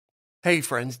Hey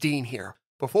friends, Dean here.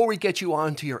 Before we get you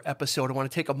on to your episode, I want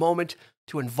to take a moment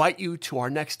to invite you to our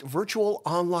next virtual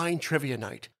online trivia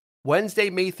night.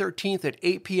 Wednesday, May 13th at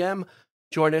 8 p.m.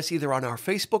 Join us either on our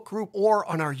Facebook group or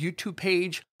on our YouTube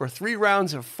page for 3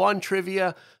 rounds of fun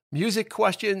trivia, music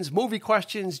questions, movie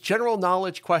questions, general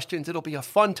knowledge questions. It'll be a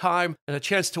fun time and a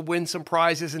chance to win some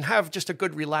prizes and have just a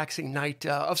good relaxing night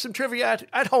of some trivia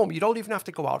at home. You don't even have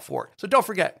to go out for it. So don't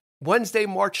forget, Wednesday,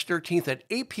 March 13th at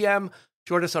 8 p.m.,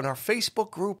 join us on our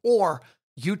Facebook group or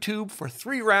YouTube for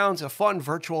 3 rounds of fun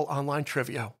virtual online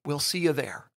trivia. We'll see you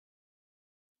there.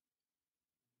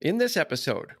 In this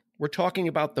episode, we're talking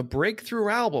about the breakthrough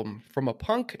album from a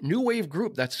punk new wave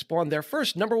group that spawned their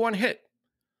first #1 hit.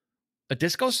 A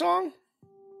disco song?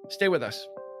 Stay with us.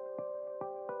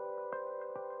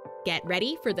 Get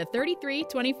ready for the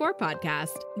 3324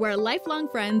 podcast, where lifelong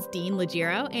friends Dean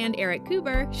Legiro and Eric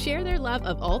Kuber share their love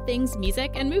of all things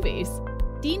music and movies.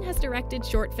 Dean has directed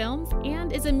short films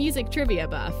and is a music trivia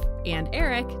buff. And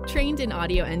Eric, trained in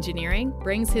audio engineering,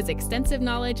 brings his extensive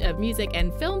knowledge of music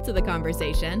and film to the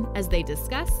conversation as they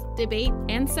discuss, debate,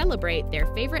 and celebrate their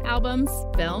favorite albums,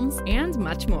 films, and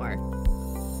much more.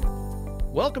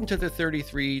 Welcome to the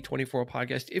 3324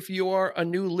 podcast. If you are a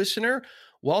new listener,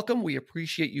 welcome. We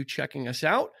appreciate you checking us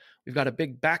out. We've got a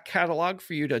big back catalog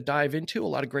for you to dive into, a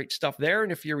lot of great stuff there.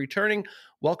 And if you're returning,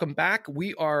 welcome back.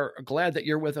 We are glad that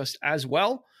you're with us as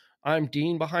well. I'm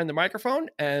Dean behind the microphone,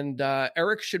 and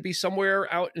Eric should be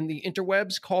somewhere out in the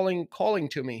interwebs calling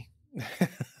to me.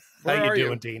 How you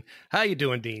doing, Dean? How you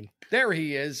doing, Dean? There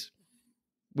he is.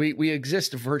 We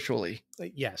exist virtually.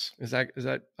 Yes. Is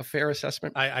that a fair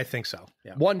assessment? I think so.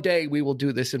 Yeah. One day we will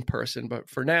do this in person, but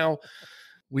for now,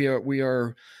 we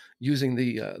are using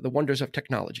the wonders of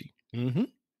technology. Mm-hmm.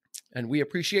 And we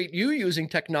appreciate you using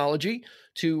technology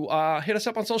to hit us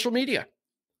up on social media.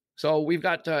 So we've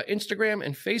got Instagram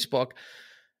and Facebook,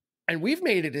 and we've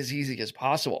made it as easy as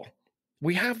possible.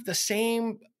 We have the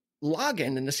same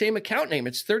login and the same account name.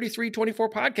 It's 3324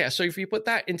 Podcast. So if you put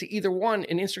that into either one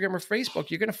in Instagram or Facebook,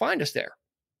 you're going to find us there.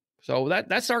 So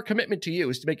that's our commitment to you,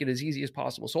 is to make it as easy as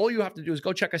possible. So all you have to do is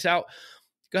go check us out.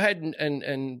 Go ahead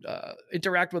and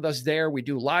interact with us there. We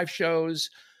do live shows.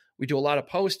 We do a lot of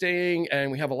posting,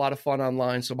 and we have a lot of fun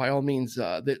online. So by all means,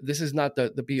 this is not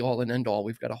the be-all and end-all.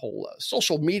 We've got a whole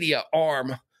social media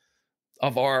arm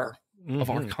of our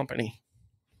company.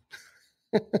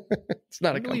 It's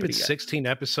not a company yet. 16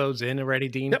 episodes in already,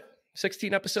 Dean? Yep,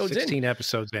 16 episodes 16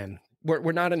 episodes in.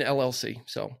 We're not an LLC,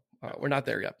 so we're not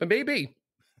there yet. But maybe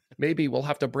we'll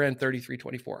have to brand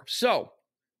 3324. So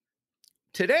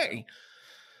today,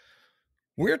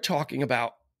 we're talking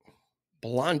about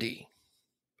Blondie,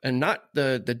 and not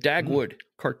the Dagwood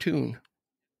cartoon.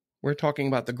 We're talking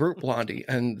about the group Blondie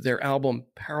and their album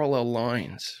Parallel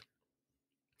Lines.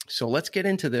 So let's get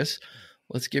into this.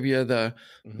 Let's give you the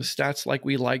stats like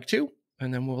we like to,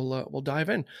 and then we'll dive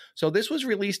in. So this was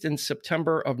released in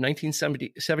September of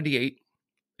 1978.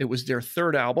 It was their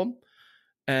third album,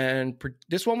 and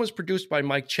this one was produced by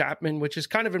Mike Chapman, which is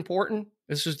kind of important.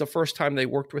 This is the first time they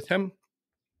worked with him.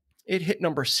 It hit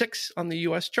number 6 on the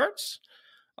U.S. charts.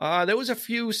 There was a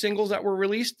few singles that were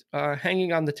released,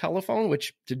 Hanging on the Telephone,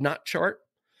 which did not chart,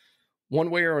 One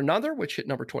Way or Another, which hit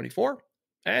number 24,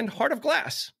 and Heart of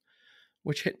Glass,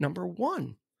 which hit number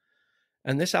 1.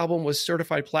 And this album was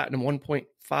certified platinum,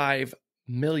 1.5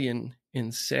 million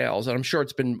in sales. And I'm sure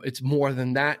it's more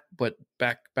than that, but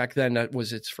back then that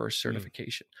was its first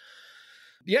certification.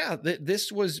 Yeah,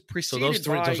 this was preceded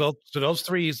by...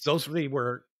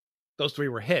 Those three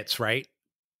were hits, right?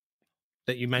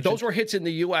 That you mentioned? Those were hits in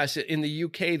the U.S. In the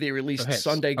U.K., they released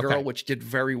Sunday Girl, which did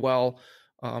very well.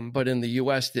 But in the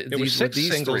U.S., these were 6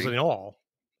 singles in all.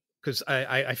 Because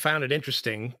I found it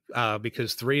interesting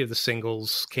because 3 of the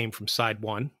singles came from side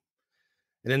 1.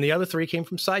 And then the other 3 came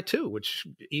from side 2, which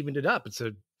evened it up. It's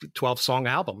a 12-song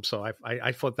album. So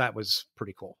I thought that was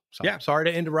pretty cool. So, yeah. Sorry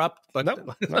to interrupt. But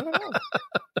no.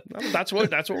 That's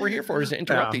what we're here for, is to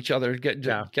interrupt each other. Get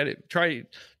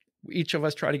it. Each of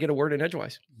us try to get a word in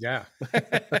edgewise. Yeah.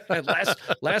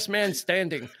 last man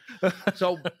standing.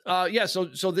 So,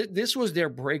 this was their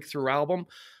breakthrough album.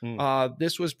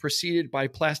 This was preceded by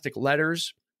Plastic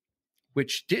Letters,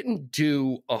 which didn't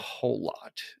do a whole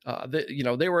lot.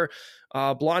 They were,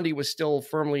 Blondie was still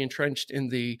firmly entrenched in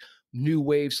the new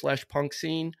wave / punk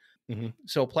scene. Mm-hmm.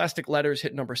 So Plastic Letters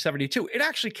hit number 72. It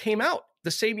actually came out the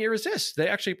same year as this. They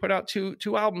actually put out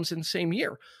two albums in the same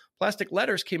year. Plastic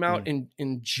Letters came out in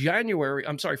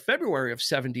February of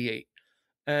 78.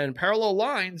 And Parallel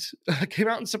Lines came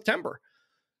out in September.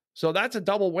 So that's a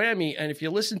double whammy. And if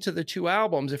you listen to the 2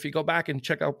 albums, if you go back and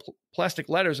check out Plastic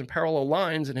Letters and Parallel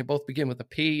Lines, and they both begin with a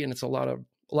P, and it's a lot of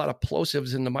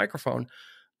plosives in the microphone,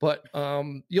 but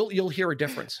you'll hear a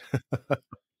difference.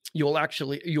 You will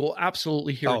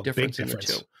absolutely hear a difference in the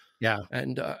two. Yeah.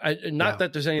 And not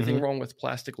that there's anything wrong with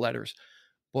plastic letters,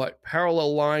 but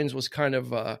Parallel Lines was kind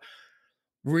of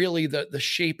really the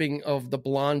shaping of the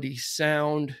Blondie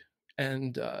sound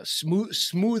and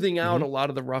smoothing out a lot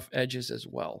of the rough edges as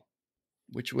well,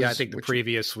 which was, I think the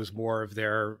previous was more of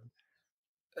their,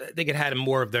 I think it had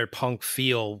more of their punk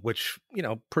feel, which,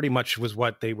 pretty much was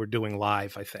what they were doing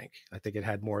live. I think it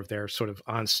had more of their sort of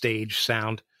on stage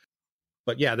sound,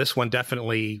 but yeah, this one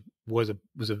definitely was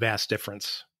a vast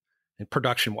difference in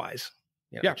production wise.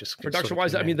 Just production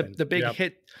wise. I mean, the big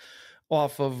hit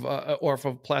off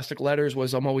of Plastic Letters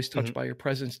was "I'm Always Touched by Your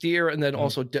Presence, Dear," and then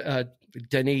also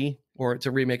Denis, or it's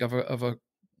a remake of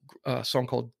a song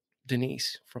called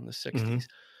Denise from the 60s.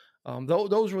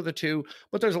 Those were the two,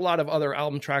 but there's a lot of other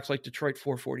album tracks like Detroit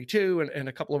 442 and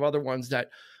a couple of other ones that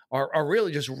are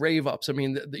really just rave ups. I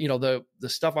mean, the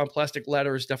stuff on Plastic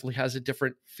Letters definitely has a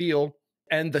different feel,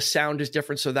 and the sound is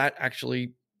different, so that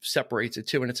actually separates it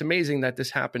too. And it's amazing that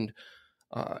this happened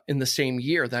in the same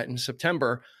year, that in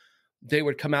September they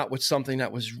would come out with something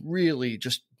that was really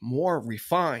just more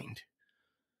refined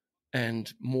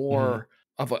and more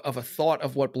of a thought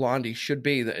of what Blondie should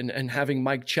be. And having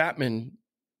Mike Chapman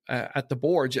at the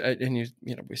boards, and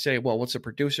we say, well, what's the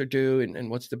producer do, and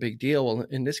what's the big deal? Well,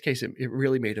 in this case, it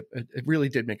really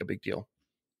did make a big deal.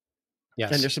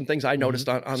 Yes, and there's some things I noticed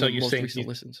on the most recent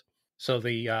listens. So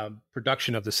the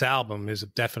production of this album is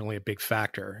definitely a big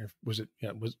factor.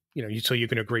 So you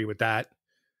can agree with that.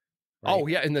 Right? Oh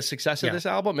yeah, and the success of this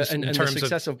album and the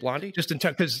success of Blondie, just in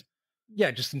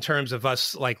terms of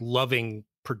us like loving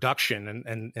production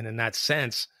and in that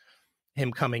sense,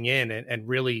 him coming in and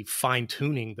really fine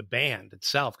tuning the band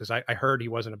itself. Because I heard he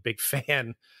wasn't a big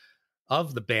fan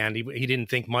of the band. He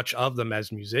didn't think much of them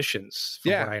as musicians.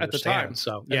 From what I understand. At the time.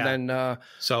 So and then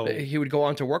so he would go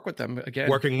on to work with them again,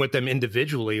 working with them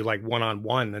individually, like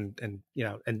one-on-one, and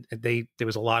there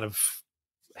was a lot of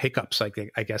hiccups,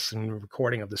 I guess, in the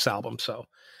recording of this album. So,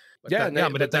 but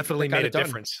it definitely made a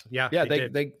difference. Yeah,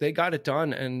 they got it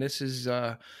done, and this is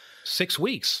 6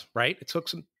 weeks, right? It took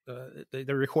some. They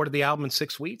recorded the album in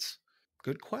 6 weeks.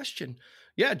 Good question.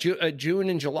 Yeah, June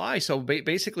and July. So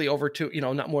basically over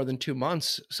not more than 2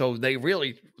 months. So they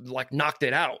really knocked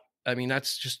it out. I mean,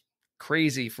 that's just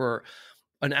crazy for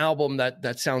an album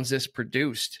that sounds this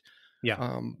produced.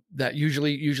 Yeah. That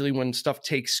usually when stuff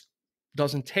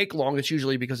doesn't take long, it's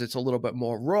usually because it's a little bit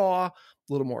more raw, a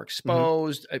little more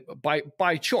exposed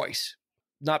by choice,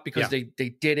 not because they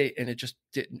did it and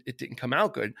it didn't come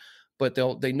out good, but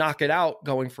they knock it out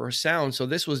going for a sound. So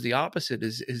this was the opposite,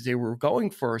 is they were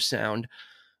going for a sound,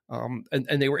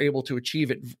 and they were able to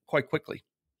achieve it quite quickly,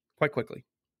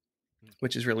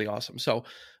 which is really awesome. So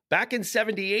back in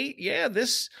 78,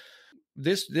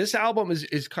 this album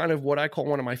is kind of what I call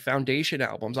one of my foundation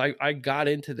albums. I got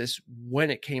into this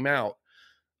when it came out.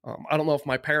 I don't know if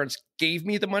my parents gave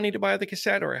me the money to buy the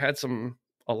cassette or I had some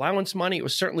allowance money. It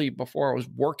was certainly before I was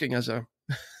working as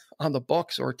on the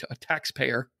books or a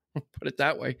taxpayer, put it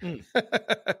that way.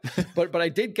 But I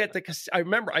did get the cassette. I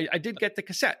remember I did get the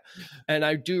cassette, and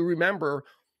I do remember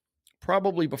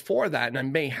probably before that, and I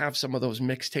may have some of those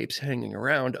mixtapes hanging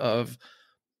around of,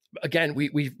 again,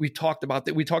 we talked about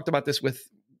that. We talked about this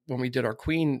when we did our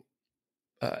Queen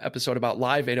episode about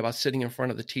Live Aid, about sitting in front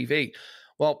of the TV.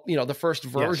 Well, the first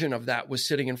version of that was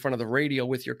sitting in front of the radio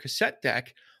with your cassette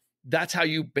deck. That's how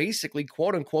you basically,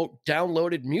 quote unquote,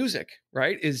 downloaded music,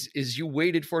 right? Is you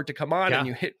waited for it to come on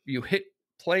and you hit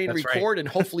play and record, and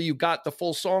hopefully you got the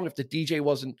full song if the DJ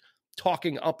wasn't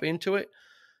talking up into it.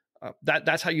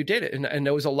 That's how you did it. And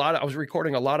there was I was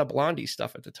recording a lot of Blondie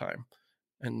stuff at the time.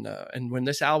 And when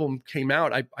this album came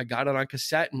out, I got it on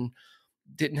cassette and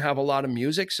didn't have a lot of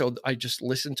music. So I just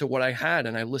listened to what I had,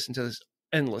 and I listened to this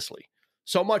endlessly.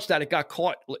 So much that it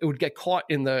would get caught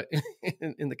in the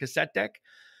in the cassette deck.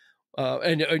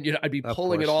 And I'd be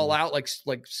pulling it all out like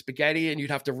spaghetti, and you'd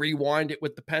have to rewind it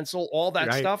with the pencil. All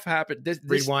that stuff happened.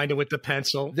 Rewind it with the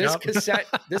pencil. This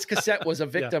cassette was a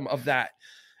victim of that.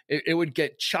 It would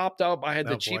get chopped up. I had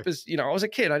the cheapest, I was a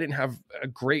kid. I didn't have a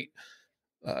great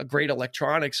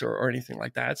electronics or anything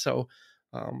like that. So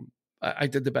I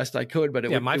did the best I could, but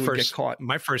it would get caught.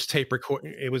 My first tape record,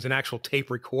 it was an actual tape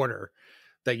recorder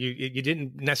that you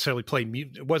didn't necessarily play.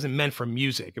 It wasn't meant for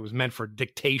music. It was meant for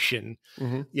dictation.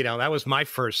 That was my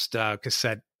first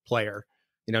cassette player,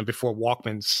 before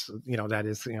Walkmans, that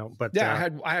is, but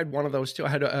I had one of those too. I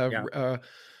had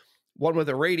one with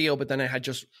a radio, but then I had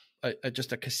just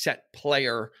a cassette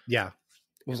player. Yeah.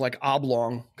 It was like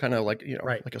oblong, kind of like,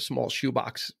 like a small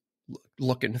shoebox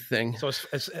looking thing. So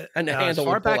and the handle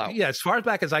far would pull back, out. yeah, as far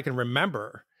back as I can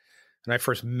remember, when I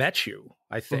first met you,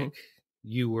 I think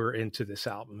you were into this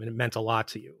album and it meant a lot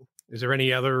to you. Is there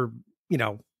any other,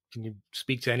 can you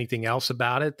speak to anything else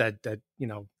about it that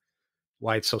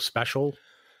why it's so special?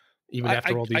 Even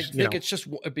after all these, I think it's just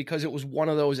because it was one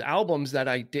of those albums that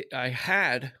I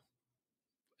had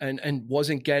and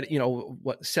wasn't getting,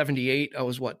 78. I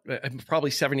was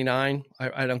probably 79.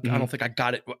 I don't think I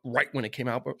got it right when it came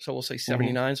out, but so we'll say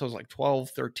 79. So I was like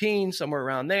 12, 13, somewhere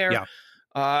around there. Yeah.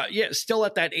 Still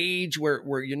at that age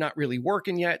where you're not really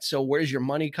working yet. So where's your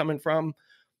money coming from?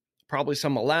 Probably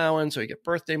some allowance, or you get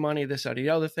birthday money, this, that, the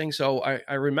other thing. So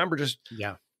I remember just,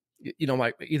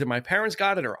 either my parents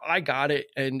got it or I got it.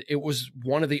 And it was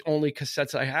one of the only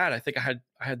cassettes I had. I think I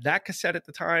had that cassette at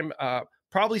the time,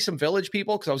 probably some Village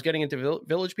People, because I was getting into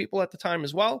Village People at the time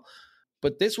as well.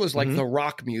 But this was like the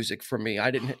rock music for me.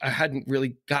 I hadn't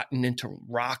really gotten into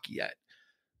rock yet.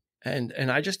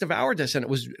 And I just devoured this, and it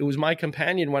was my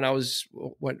companion when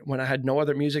I had no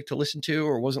other music to listen to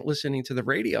or wasn't listening to the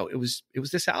radio. It was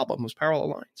this album. It was Parallel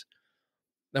Lines.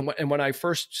 And when I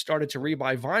first started to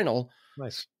rebuy vinyl,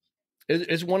 nice.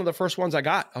 It's one of the first ones I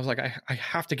got. I was like, I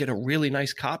have to get a really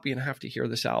nice copy and I have to hear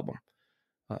this album.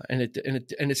 And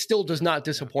it still does not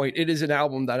disappoint. It is an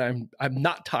album that I'm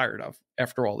not tired of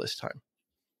after all this time.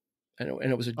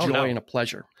 And it was a joy and a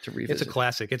pleasure to revisit. It's a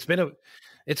classic. It's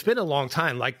been a long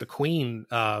time. Like the Queen,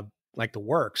 like the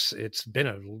Works. It's been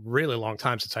a really long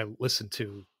time since I listened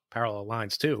to Parallel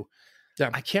Lines too. Yeah.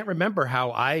 I can't remember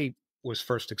how I was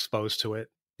first exposed to it.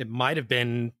 It might have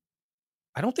been.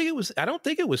 I don't think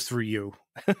it was through you.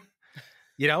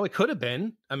 It could have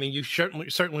been. I mean, you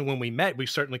certainly when we met,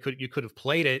 you could have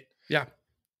played it. Yeah.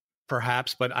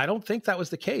 Perhaps, but I don't think that was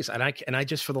the case. And I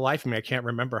just, for the life of me, I can't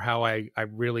remember how I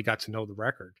really got to know the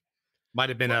record. Might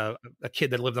have been a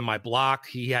kid that lived on my block.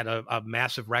 He had a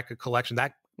massive record collection.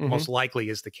 That most likely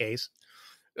is the case.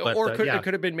 But, or it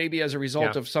could have been maybe as a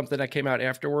result of something that came out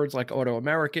afterwards, like Auto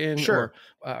American. Sure.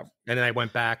 And then I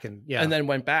went back and then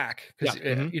went back because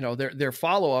their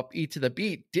follow up E to the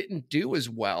Beat didn't do as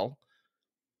well,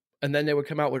 and then they would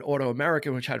come out with Auto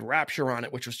American, which had Rapture on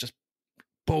it, which was just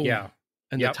boom. Yeah.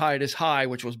 And the Tide is High,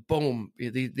 which was boom.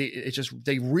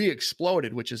 They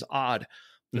re-exploded, which is odd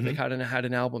that they kind of had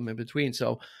an album in between.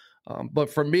 So,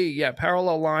 but for me,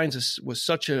 Parallel Lines was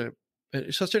such an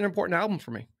important album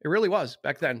for me. It really was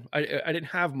back then. I didn't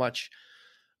have much.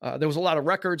 There was a lot of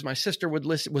records. My sister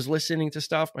was listening to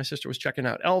stuff. My sister was checking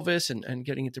out Elvis and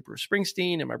getting into Bruce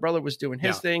Springsteen, and my brother was doing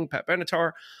his thing, Pat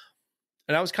Benatar.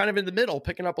 And I was kind of in the middle,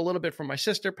 picking up a little bit from my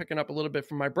sister, picking up a little bit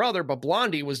from my brother. But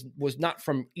Blondie was not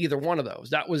from either one of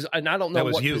those. And I don't know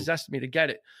what possessed me to get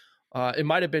it. It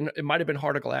might have been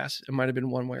Heart of Glass. It might have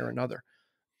been one way or another.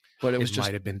 But it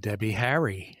might have been Debbie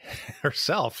Harry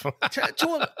herself.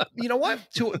 to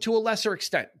a lesser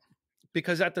extent,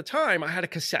 because at the time I had a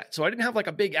cassette, so I didn't have like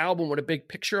a big album with a big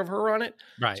picture of her on it.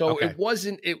 Right. So it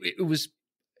wasn't. It was.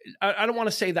 I don't want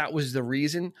to say that was the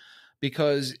reason,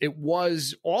 because it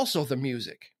was also the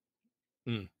music.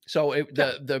 So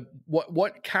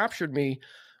what captured me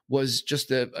was just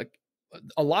a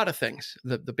lot of things: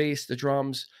 the bass, the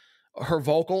drums, her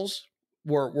vocals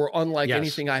were unlike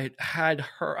anything I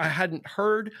hadn't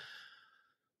heard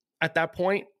at that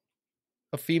point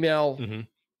a female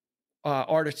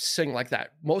artist sing like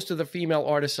that. Most of the female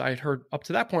artists I had heard up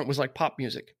to that point was like pop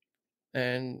music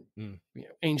and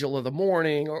Angel of the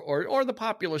Morning or the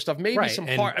popular stuff. Maybe some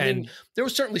Heart. I mean, there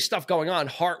was certainly stuff going on.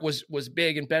 Heart was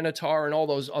big, and Benatar and all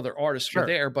those other artists were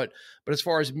there. But as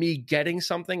far as me getting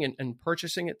something and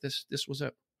purchasing it, this was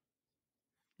it.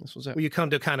 This was it. Well, you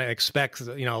come to kind of expect,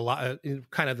 a lot,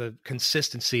 kind of the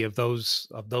consistency of those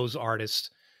artists.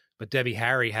 But Debbie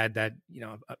Harry had that,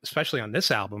 especially on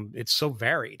this album, it's so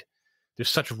varied. There's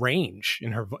such range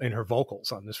in her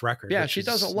vocals on this record. Yeah, she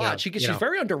does a lot. She's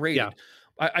very underrated.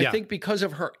 Yeah. I think because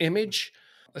of her image,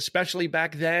 especially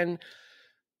back then,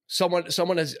 someone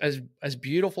as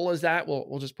beautiful as that.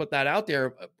 We'll just put that out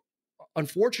there.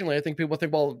 Unfortunately, I think people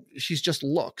think, well, she's just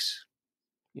looks.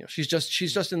 She's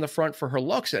just in the front for her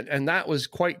looks, and that was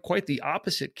quite the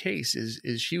opposite case.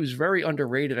 Is she was very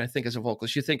underrated, I think, as a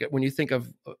vocalist. When you think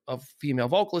of female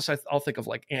vocalists, I'll think of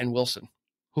like Ann Wilson,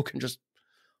 who can just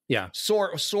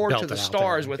soar to the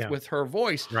stars with her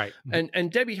voice, right? And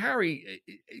Debbie Harry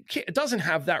doesn't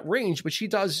have that range, but she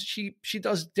does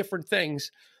different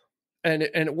things, and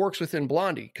it works within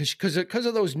Blondie because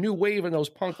of those new wave and those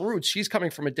punk roots. She's coming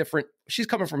from a different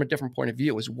point of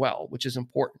view as well, which is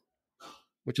important.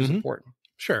 Important.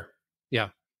 Sure. Yeah.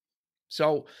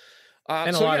 So,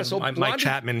 and a lot of Mike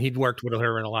Chapman, he'd worked with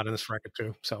her in a lot of this record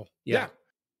too. So, yeah.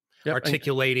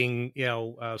 articulating,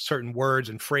 certain words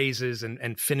and phrases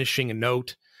and finishing a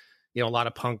note. A lot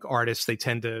of punk artists, they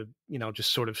tend to,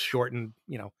 just sort of shorten,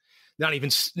 not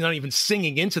even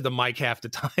singing into the mic half the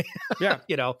time. Yeah.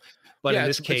 But in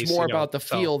this case, it's more about the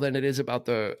feel than it is about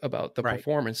the right.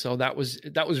 performance. So that was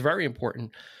very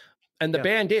important. And the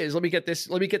band is, let me get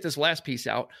this last piece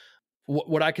out.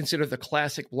 What I consider the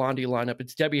classic Blondie lineup.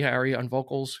 It's Debbie Harry on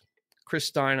vocals, Chris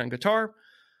Stein on guitar,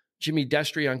 Jimmy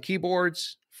Destri on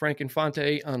keyboards, Frank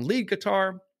Infante on lead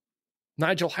guitar,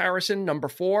 Nigel Harrison, number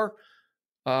 4,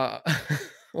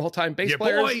 all-time bass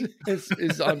player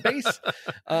is on bass,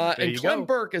 and Clem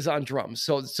Burke is on drums.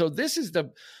 So this is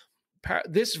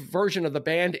this version of the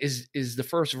band is the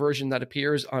first version that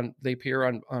they appear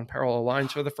on Parallel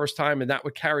Lines for the first time, and that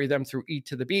would carry them through Eat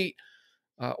to the Beat,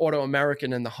 Auto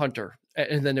American, and The Hunter,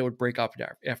 and then they would break up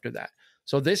after that.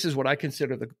 So this is what I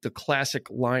consider the classic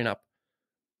lineup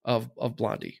of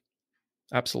Blondie.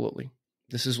 Absolutely.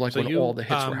 This is like when all the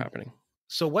hits were happening.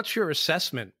 So what's your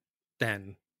assessment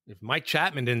then? If Mike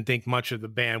Chapman didn't think much of the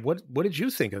band, what did you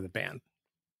think of the band?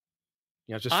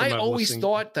 I always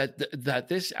thought that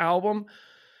this album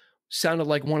sounded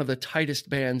like one of the tightest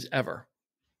bands ever.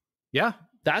 Yeah.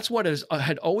 That's what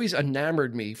had always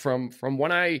enamored me from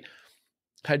when I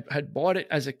had bought it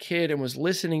as a kid and was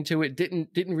listening to it,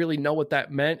 didn't really know what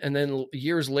that meant. And then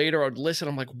years later I'd listen,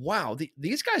 I'm like, wow,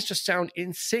 these guys just sound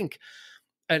in sync.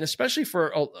 And especially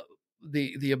for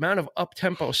the amount of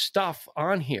up-tempo stuff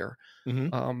on here,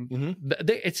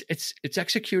 it's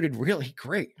executed really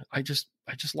great. I just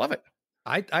love it.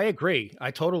 I agree.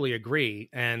 I totally agree.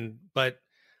 But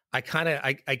I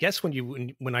guess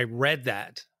when I read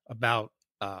that about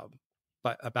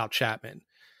Chapman,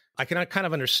 I can kind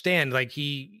of understand, like,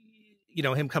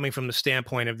 him coming from the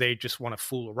standpoint of they just want to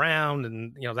fool around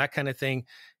and, that kind of thing.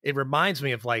 It reminds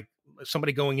me of like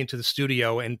somebody going into the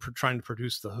studio and trying to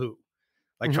produce The Who,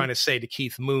 like trying to say to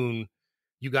Keith Moon,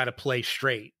 you got to play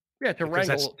straight. Yeah, to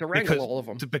wrangle all of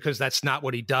them. Because that's not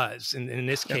what he does. And in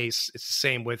this case, it's the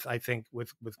same with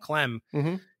Clem.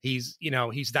 He's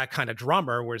that kind of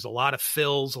drummer, whereas a lot of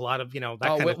fills, a lot of, that kind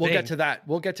of thing. We'll get to that.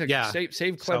 We'll get to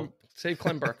save Clem. Save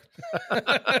Clem Burke.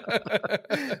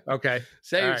 Okay.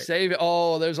 Save.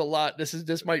 Oh, there's a lot.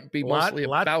 This might be mostly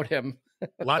about him.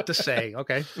 A lot to say.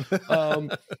 Okay.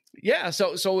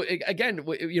 So again,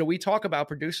 we talk about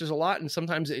producers a lot, and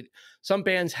sometimes some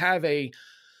bands have a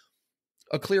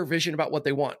clear vision about what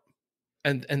they want,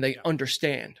 and they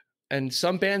understand. And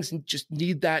some bands just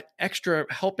need that extra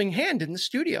helping hand in the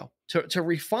studio to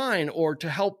refine or to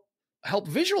help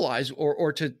visualize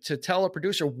or to tell a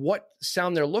producer what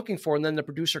sound they're looking for, and then the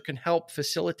producer can help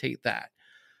facilitate that.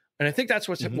 And I think that's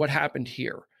what happened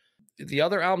here. The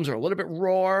other albums are a little bit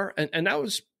raw, and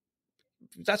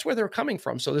that's where they're coming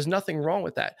from. So there's nothing wrong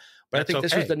with that. But I think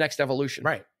this was the next evolution.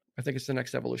 Right. I think it's the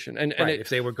next evolution. And if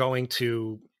they were going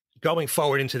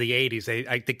forward into the 80s,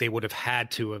 I think they would have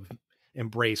had to have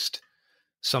embraced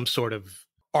some sort of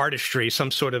artistry,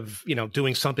 some sort of,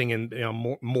 doing something in,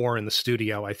 more in the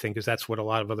studio, I think, because that's what a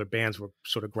lot of other bands were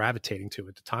sort of gravitating to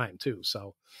at the time too.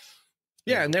 So,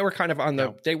 yeah. And they were kind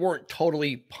of they weren't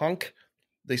totally punk.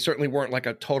 They certainly weren't like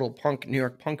a total punk, New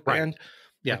York punk band,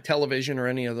 like Television or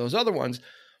any of those other ones.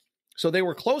 So they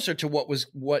were closer to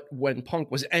when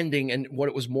punk was ending, and what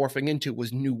it was morphing into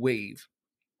was new wave.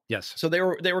 Yes. So they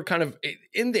were kind of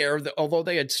in there, although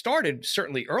they had started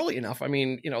certainly early enough. I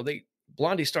mean,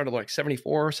 Blondie started like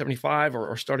 74, 75,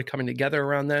 or started coming together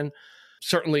around then.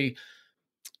 Certainly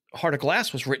Heart of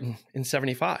Glass was written in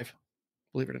 75,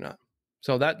 believe it or not.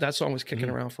 So that song was kicking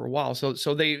around for a while.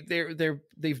 So they've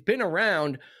been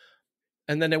around,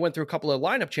 and then they went through a couple of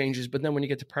lineup changes. But then when you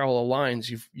get to Parallel Lines,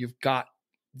 you've got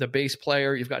the bass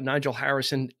player, you've got Nigel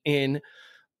Harrison in,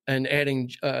 and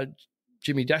adding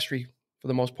Jimmy Destri for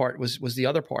the most part was the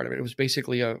other part of it. It was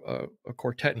basically a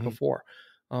quartet before,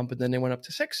 but then they went up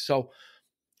to 6. So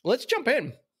let's jump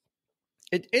in.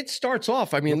 It starts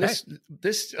off. I mean,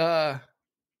 this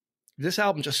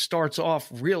album just starts off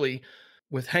really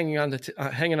with hanging on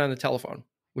the telephone,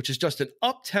 which is just an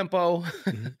up tempo.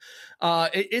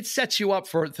 It sets you up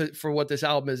for what this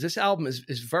album is. This album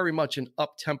is very much an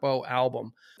up tempo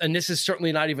album, and this is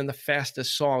certainly not even the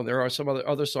fastest song. There are some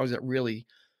other songs that really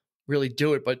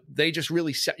do it, but they just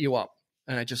really set you up.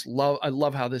 And I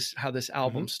love how this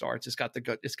album starts. It's got the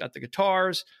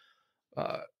guitars,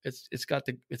 it's got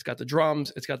the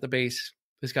drums, it's got the bass,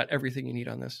 it's got everything you need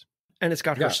on this, and it's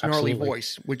got her snarly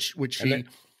voice, which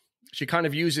she kind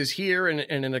of uses here and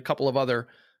in a couple of other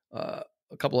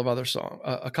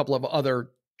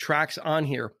tracks on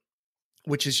here,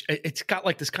 which is, it's got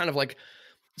like this kind of like,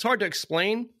 it's hard to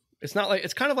explain. It's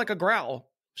kind of like a growl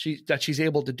that she's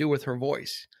able to do with her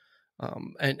voice.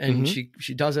 And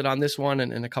she does it on this one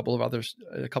and a couple of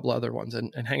other ones.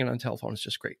 And Hanging on Telephone is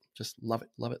just great. Just love it,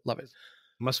 love it, love it.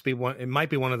 Must be one. It might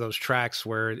be one of those tracks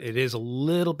where it is a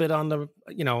little bit on the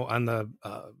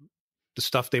the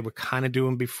stuff they were kind of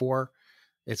doing before.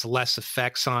 It's less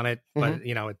effects on it, but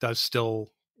it does still.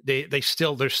 They're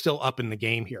still up in the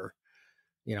game here.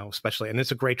 Especially, and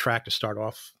it's a great track to start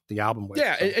off the album with.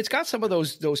 Yeah, so. It's got some of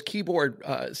those keyboard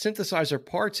synthesizer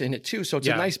parts in it too, so it's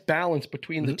a nice balance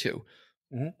between the two.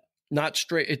 Not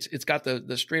straight. It's got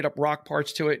the straight up rock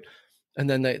parts to it, and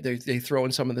then they throw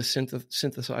in some of the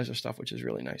synthesizer stuff, which is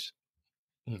really nice.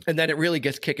 And then it really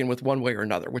gets kicking with One Way or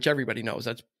Another, which everybody knows.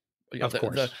 That's of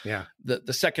course,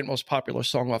 the second most popular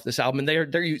song off this album,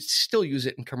 and they still use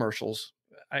it in commercials.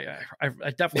 I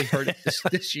definitely heard it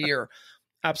this year.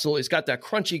 Absolutely, it's got that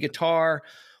crunchy guitar.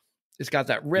 It's got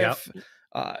that riff.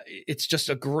 Yep. It's just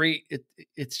a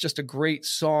great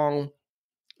song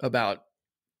about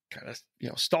kind of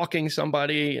stalking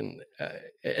somebody, and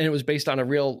it was based on a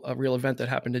real event that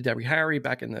happened to Debbie Harry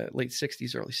back in the late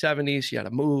 60s, early 70s. She had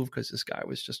to move because this guy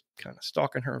was just kind of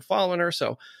stalking her and following her.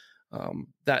 So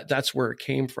that's where it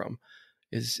came from,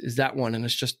 is that one. And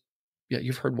it's just,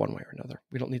 you've heard One Way or Another.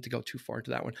 We don't need to go too far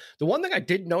into that one. The one thing I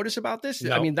did notice about this,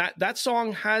 I mean, that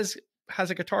song has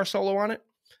a guitar solo on it,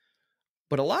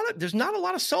 but there's not a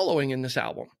lot of soloing in this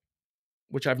album,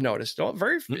 which I've noticed.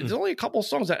 There's only a couple of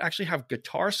songs that actually have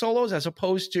guitar solos as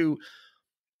opposed to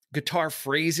guitar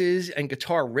phrases and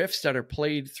guitar riffs that are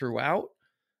played throughout,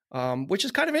 which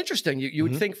is kind of interesting. You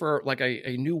would think for like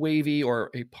a new wavy or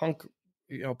a punk,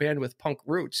 band with punk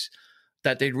roots,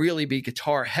 that they'd really be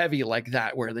guitar heavy like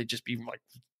that, where they'd just be like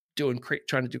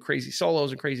trying to do crazy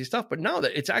solos and crazy stuff. But no,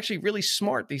 that it's actually really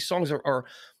smart. These songs are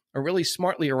really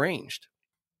smartly arranged.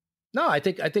 No, I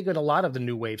think in a lot of the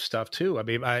new wave stuff too. I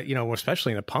mean,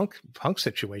 especially in a punk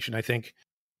situation, I think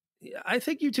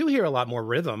you do hear a lot more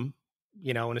rhythm.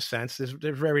 In a sense, there's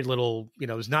very little.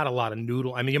 There's not a lot of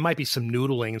noodle. I mean, there might be some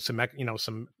noodling and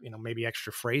some maybe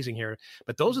extra phrasing here,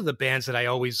 but those are the bands that I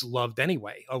always loved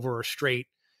anyway over a straight.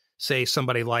 Say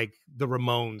somebody like the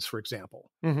Ramones, for example.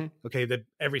 Okay, that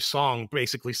every song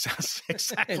basically sounds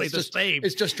exactly the same.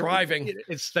 It's just driving,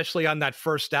 especially on that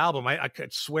first album. I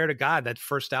could swear to God that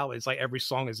first album, it's like every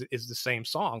song is the same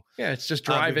song. Yeah, it's just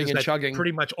driving and chugging.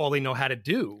 Pretty much all they know how to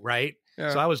do, right? Yeah.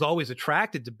 So I was always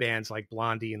attracted to bands like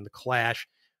Blondie and The Clash,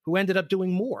 who ended up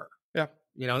doing more. Yeah,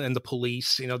 and the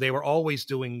Police. They were always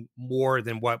doing more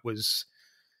than what was,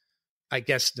 I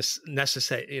guess,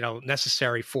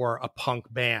 necessary for a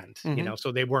punk band,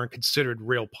 so they weren't considered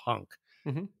real punk,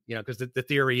 because the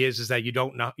theory is that you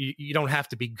don't have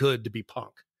to be good to be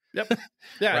punk. Yep.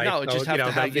 Yeah. Right? No, it just have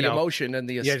to have the emotion and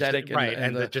the aesthetic,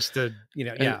 and the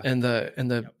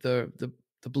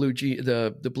blue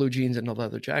jeans and the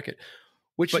leather jacket,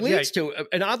 which leads to,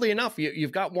 and oddly enough,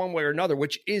 you've got One Way or Another,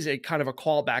 which is a kind of a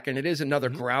callback, and it is another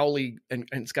growly, and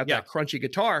it's got that crunchy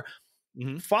guitar.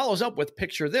 Follows up with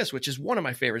Picture This, which is one of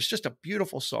my favorites. Just a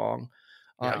beautiful song.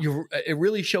 It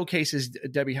really showcases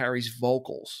Debbie Harry's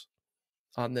vocals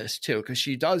on this too, because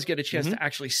she does get a chance to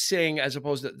actually sing, as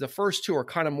opposed to the first two are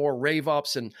kind of more rave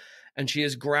ups, and she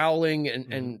is growling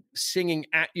and singing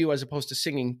at you as opposed to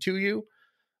singing to you.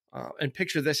 And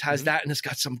Picture This has that, and it's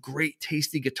got some great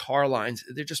tasty guitar lines.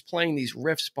 They're just playing these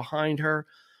riffs behind her,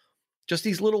 just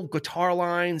these little guitar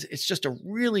lines. It's just a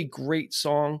really great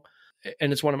song.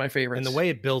 And it's one of my favorites. And the way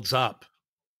it builds up,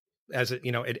 as it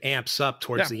it amps up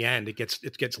towards the end, it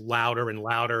gets louder and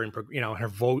louder, and her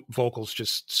vocals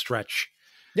just stretch.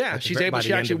 Yeah, she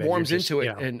actually warms into it,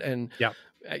 and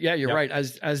you're right.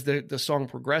 As the song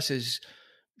progresses,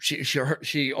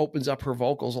 she opens up her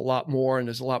vocals a lot more, and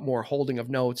there's a lot more holding of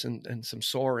notes and some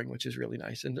soaring, which is really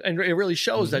nice. And it really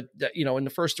shows that in the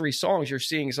first three songs you're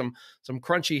seeing some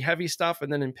crunchy, heavy stuff,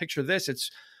 and then in Picture This, it's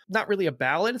not really a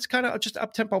ballad. It's kind of just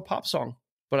up tempo pop song,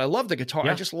 but I love the guitar.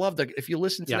 I just love if you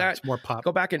listen to that, it's more pop.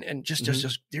 Go back and just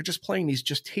they're just playing these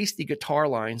just tasty guitar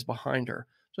lines behind her.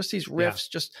 Just these riffs,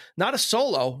 just not a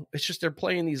solo. It's just they're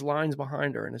playing these lines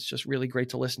behind her, and it's just really great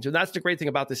to listen to. And that's the great thing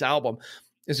about this album,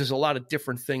 is there's a lot of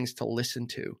different things to listen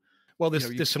to. Well,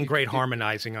 there's some great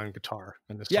harmonizing on guitar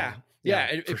in this song.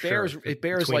 It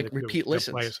bears like repeat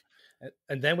listens.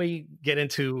 And then we get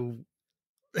into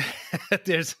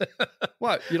there's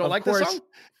what, you don't like this song?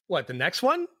 What, the next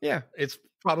one? Yeah, it's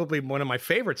probably one of my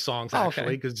favorite songs,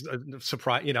 actually, because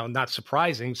not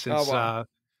surprising since.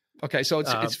 Okay, so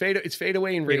it's Fade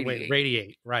Away and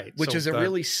Radiate, right? Which is a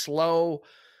really slow.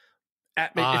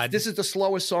 If this is the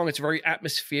slowest song, it's very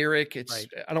atmospheric. It's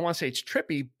I don't want to say it's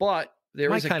trippy, but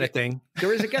there is a thing.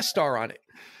 There is a guest star on it,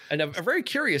 and a very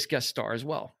curious guest star as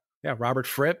well. Yeah, Robert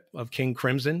Fripp of King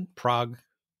Crimson, prog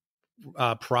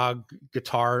prog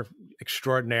guitar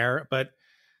extraordinaire, but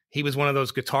he was one of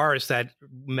those guitarists that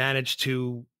managed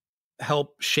to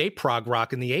help shape prog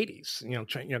rock in the 80s,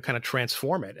 kind of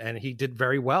transform it. And he did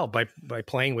very well by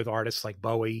playing with artists like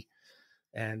Bowie.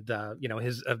 And,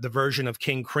 his the version of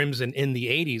King Crimson in the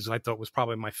 80s, I thought was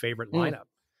probably my favorite lineup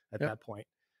at that point.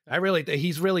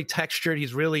 He's really textured.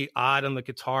 He's really odd on the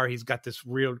guitar. He's got this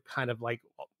real kind of like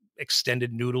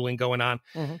extended noodling going on.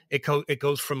 Mm-hmm. It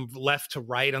goes from left to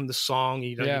right on the song,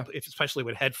 especially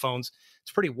with headphones.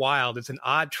 It's pretty wild. It's an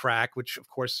odd track, which of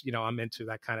course, I'm into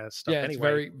that kind of stuff. Yeah, it's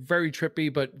very, very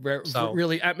trippy, but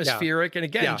really atmospheric. Yeah. And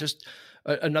again, just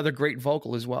another great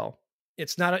vocal as well.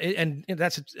 It's not, and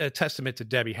that's a testament to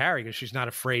Debbie Harry, because she's not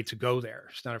afraid to go there.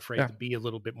 She's not afraid to be a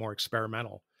little bit more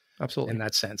experimental. Absolutely. In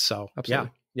that sense. So,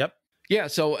 absolutely. Yep. Yeah.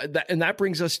 So that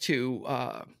brings us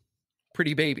to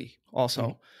Pretty Baby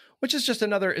also, which is just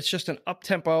it's just an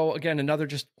up-tempo, again, another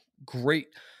just great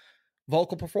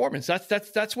vocal performance.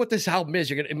 That's what this album is.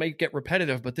 It may get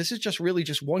repetitive, but this is just really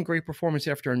just one great performance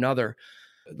after another.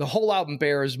 The whole album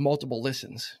bears multiple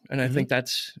listens. And I think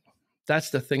that's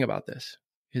the thing about this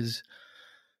is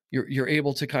you're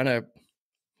able to kind of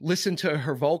listen to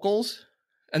her vocals,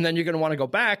 and then you're going to want to go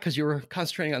back because you were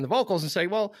concentrating on the vocals and say,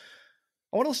 well,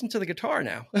 I want to listen to the guitar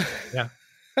now. Yeah.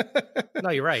 No,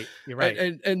 you're right. You're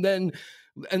right. And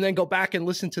then go back and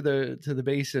listen to the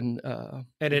bass and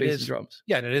it is drums.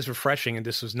 Yeah, and it is refreshing. And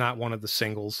this was not one of the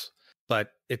singles,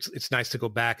 but it's nice to go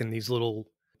back in these little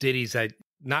ditties that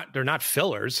they're not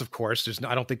fillers, of course.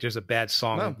 I don't think there's a bad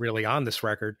song really on this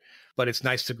record, but it's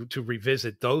nice to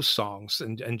revisit those songs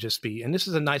and just and this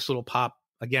is a nice little pop,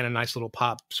 again, a nice little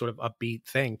pop sort of upbeat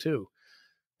thing too.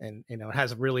 And, it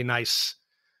has a really nice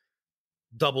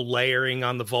double layering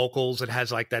on the vocals. It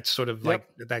has like that sort of like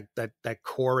that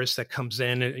chorus that comes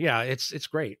in. It's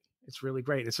great. It's really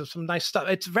great. It's some nice stuff.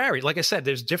 It's varied. Like I said,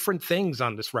 there's different things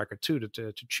on this record too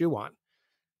to chew on.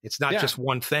 It's not just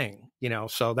one thing,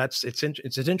 so it's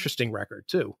an interesting record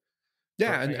too.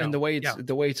 Yeah. And the way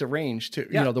it's arranged too,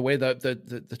 the way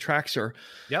the tracks are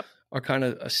kind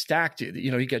of stacked.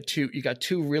 You got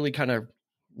two really kind of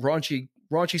raunchy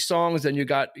songs. Then you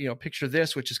got, Picture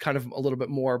This, which is kind of a little bit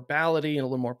more ballady and a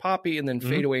little more poppy. And then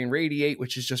Fade Away and Radiate,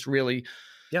 which is just really,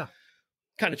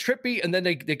 kind of trippy. And then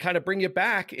they kind of bring you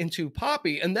back into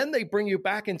poppy. And then they bring you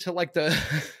back into like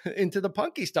into the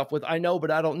punky stuff with I Know, But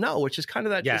I Don't Know, which is kind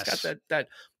of that, it's got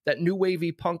that new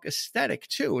wavy punk aesthetic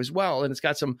too, as well. And it's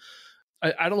got some,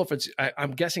 I don't know if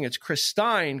I'm guessing it's Chris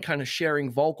Stein kind of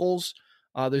sharing vocals.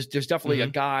 There's definitely a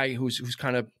guy who's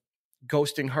kind of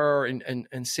ghosting her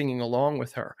and singing along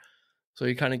with her. So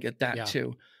you kind of get that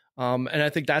too. And I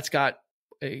think that's got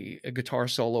a guitar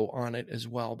solo on it as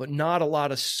well, but not a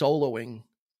lot of soloing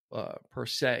per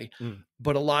se,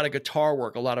 but a lot of guitar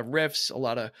work, a lot of riffs, a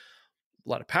lot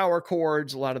of power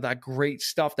chords, a lot of that great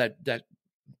stuff that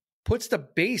puts the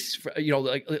bass,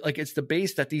 like it's the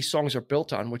bass that these songs are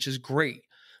built on, which is great.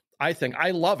 I think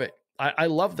I love it. I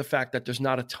love the fact that there's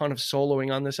not a ton of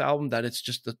soloing on this album, that it's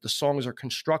just that the songs are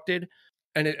constructed,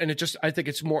 and it just, I think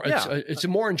it's more, it's a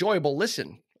more enjoyable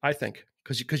listen, I think,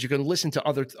 because you can listen to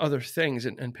other things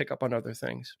and pick up on other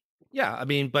things. Yeah. I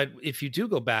mean, but if you do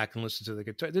go back and listen to the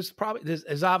guitar,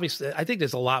 there's obviously, I think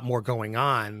there's a lot more going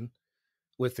on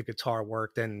with the guitar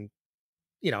work than,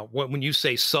 when you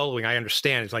say soloing, I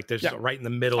understand. It's like there's right in the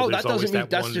middle. Oh, there's that doesn't mean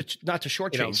that's not to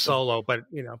shortchange solo, but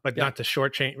not to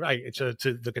shortchange. Right. It's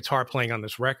to the guitar playing on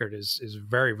this record is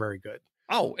very, very good.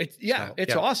 Oh,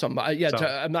 it's awesome.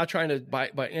 I'm not trying to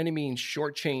by any means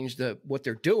shortchange what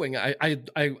they're doing. I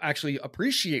actually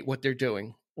appreciate what they're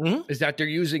doing. Is that they're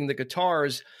using the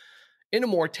guitars in a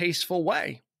more tasteful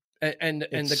way. And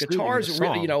the guitars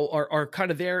really, are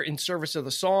kind of there in service of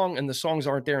the song, and the songs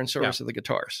aren't there in service of the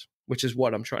guitars, which is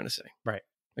what I'm trying to say. Right.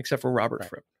 Except for Robert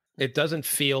Fripp. It doesn't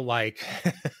feel like,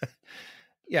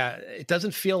 it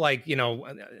doesn't feel like,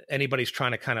 anybody's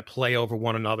trying to kind of play over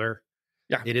one another.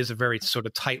 Yeah. It is a very sort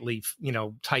of tight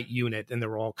unit, and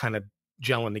they're all kind of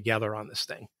gelling together on this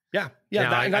thing. Yeah.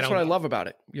 Yeah. That's what I love about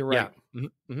it. You're right. Yeah.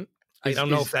 Mm-hmm. I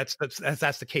don't know if that's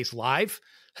the case live.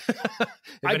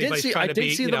 I did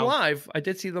see them live. I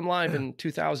did see them live in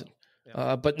 2000,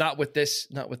 but not with this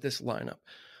lineup.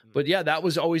 But yeah, that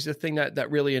was always the thing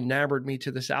that really enamored me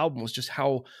to this album, was just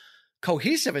how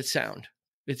cohesive it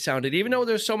sounded, even though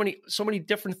there's so many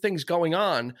different things going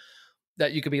on,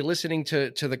 that you could be listening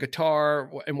to the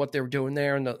guitar and what they were doing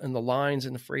there, and the lines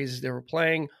and the phrases they were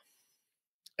playing.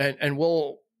 And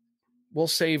we'll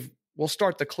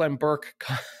start the Clem Burke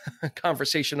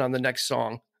conversation on the next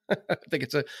song. I think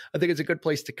it's a good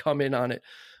place to come in on it,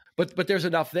 but there's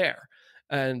enough there.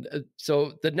 And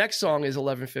so the next song is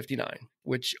 11:59,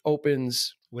 which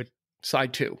opens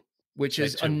side 2, which Side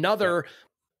is 2, another. Yeah.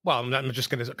 Well, I'm just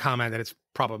going to comment that it's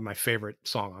probably my favorite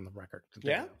song on the record.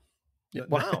 Yeah.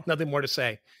 Wow. Nothing more to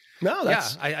say. No,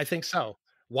 that's. Yeah, I think so.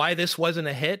 Why this wasn't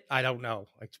a hit, I don't know.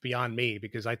 It's beyond me,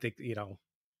 because I think,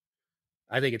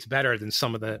 I think it's better than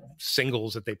some of the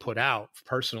singles that they put out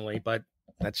personally, but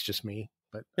that's just me.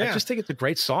 But I just think it's a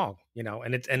great song,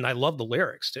 and I love the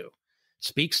lyrics too. It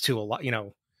speaks to a lot,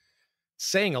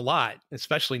 saying a lot,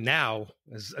 especially now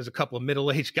as a couple of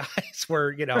middle-aged guys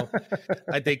where,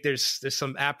 I think there's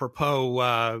some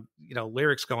apropos,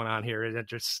 lyrics going on here that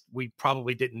just, we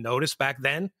probably didn't notice back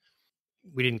then.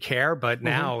 We didn't care, but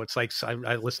now it's like,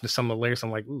 I listen to some of the lyrics.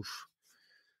 I'm like, oof,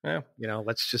 Yeah.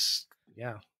 Let's just,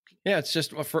 yeah. Yeah. It's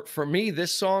just for me,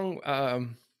 this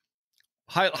song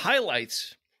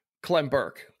highlights Clem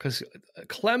Burke, because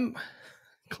Clem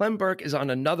Burke is on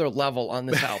another level on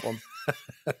this album.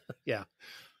 Yeah.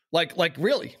 Like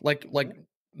really,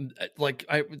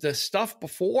 the stuff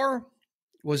before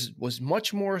was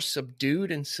much more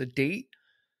subdued and sedate.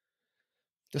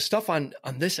 The stuff on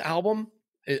this album,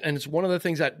 and it's one of the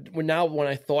things that when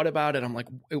I thought about it, I'm like,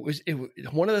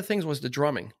 one of the things was the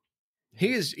drumming.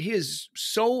 He is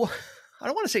so, I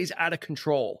don't want to say he's out of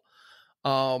control,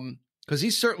 because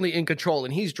he's certainly in control,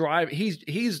 and he's driving.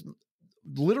 He's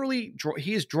literally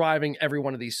driving every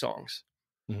one of these songs.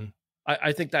 Mm-hmm.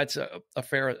 I think that's a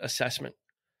fair assessment.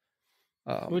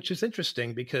 Which is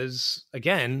interesting because,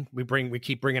 again, we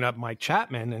keep bringing up Mike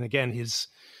Chapman, and again his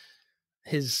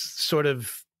sort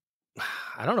of,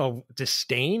 I don't know,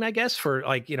 disdain, I guess, for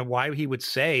why he would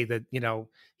say that,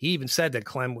 he even said that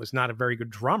Clem was not a very good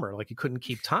drummer, like he couldn't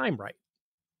keep time right.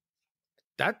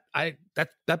 That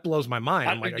blows my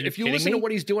mind. I'm like, if you listen to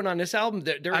what he's doing on this album,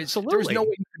 there's no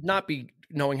way he could not be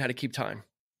knowing how to keep time.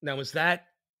 Now, is that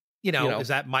is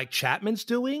that Mike Chapman's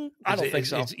doing? I don't think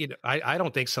so. I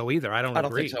don't think so either. I don't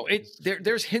agree. Think so.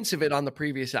 There's hints of it on the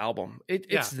previous album.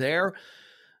 It's there.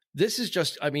 This is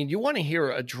just, you want to hear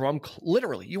a drum,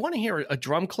 literally, you want to hear a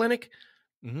drum clinic.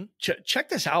 Mm-hmm. Check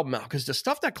this album out, because the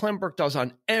stuff that Clem Burke does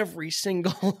on every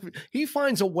single, he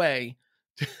finds a way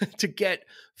to get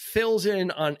fills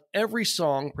in on every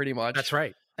song pretty much. That's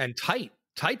right. And tight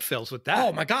fills with that.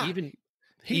 Oh my God.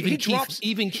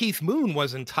 Even Keith Moon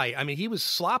wasn't tight. He was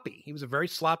sloppy. He was a very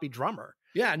sloppy drummer.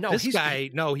 Yeah, no,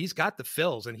 he's got the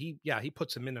fills, and he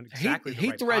puts them in exactly.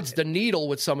 He threads the needle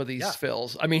with some of these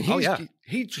fills.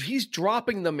 He's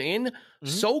dropping them in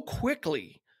so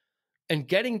quickly and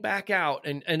getting back out.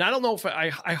 And I don't know if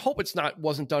I hope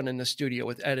wasn't done in the studio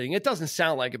with editing. It doesn't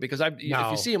sound like it, because if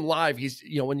you see him live, he's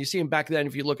when you see him back then,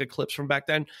 if you look at clips from back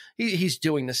then, he's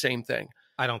doing the same thing.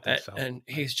 I don't think so. And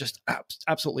he's just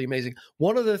absolutely amazing.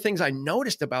 One of the things I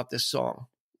noticed about this song,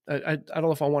 I don't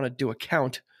know if I want to do a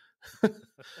count,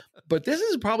 but this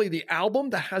is probably the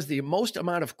album that has the most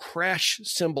amount of crash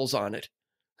cymbals on it.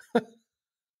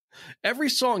 Every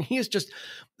song, he is just,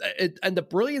 and the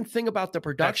brilliant thing about the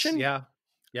production,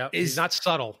 is he's not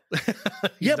subtle.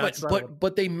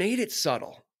 But they made it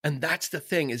subtle, and that's the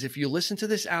thing. Is if you listen to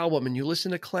this album and you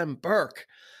listen to Clem Burke,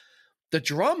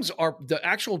 the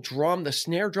actual drum, the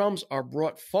snare drums are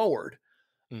brought forward,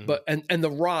 but and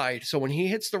the ride. So when he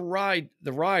hits the ride,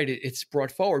 it's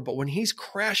brought forward. But when he's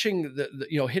crashing,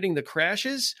 hitting the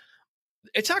crashes,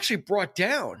 it's actually brought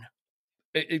down.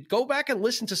 Go back and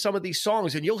listen to some of these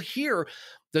songs, and you'll hear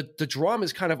the drum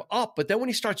is kind of up, but then when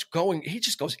he starts going, he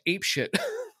just goes ape shit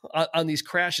on these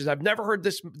crashes. I've never heard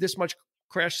this much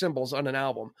crash cymbals on an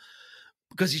album,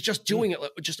 because he's just doing it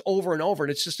just over and over,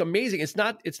 and it's just amazing. It's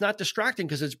not distracting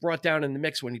because it's brought down in the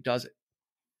mix when he does it.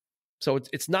 So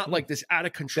it's not like this out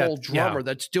of control drummer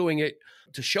that's doing it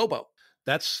to showboat.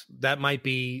 That might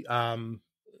be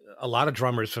a lot of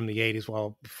drummers from the 80s.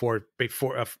 Well,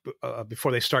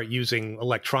 before they start using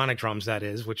electronic drums, that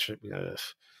is.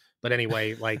 But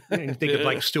anyway, like think of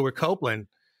like Stuart Copeland,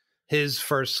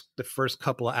 the first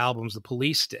couple of albums the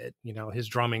Police did. His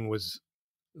drumming was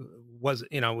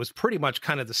pretty much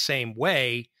kind of the same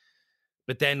way,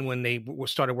 but then when they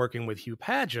started working with Hugh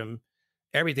Padgham,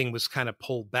 everything was kind of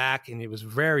pulled back, and it was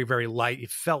very, very light. It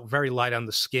felt very light on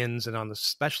the skins and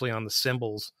especially on the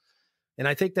cymbals. And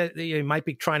I think that he might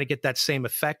be trying to get that same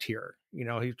effect here.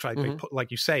 He tried,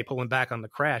 like you say, pulling back on the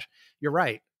crash. You're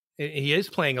right. He is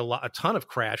playing a ton of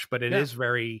crash, but it is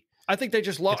very. I think they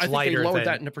just lowered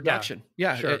that into production.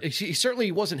 Yeah, sure. He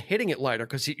certainly wasn't hitting it lighter,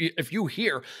 because if you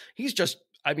hear, he's just.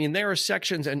 There are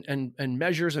sections and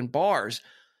measures and bars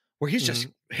where he's just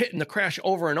hitting the crash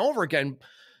over and over again,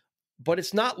 but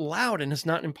it's not loud and it's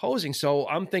not imposing. So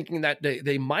I'm thinking that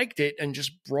they mic'd it and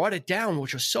just brought it down,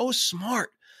 which was so smart,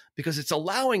 because it's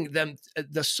allowing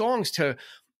the songs to.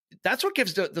 That's what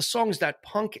gives the songs that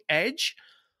punk edge.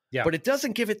 Yeah. but it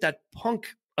doesn't give it that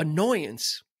punk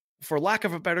annoyance, for lack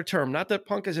of a better term. Not that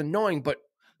punk is annoying, but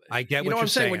I get you know what I'm you're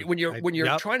saying. When you're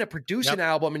yep. trying to produce Yep. an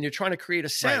album and you're trying to create a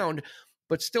sound,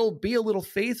 but still be a little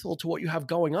faithful to what you have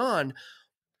going on,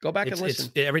 go back and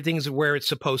listen. Everything's where it's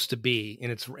supposed to be,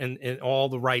 and it's in all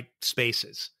the right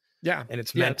spaces. Yeah. And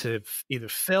it's meant to either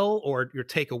fill or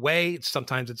take away.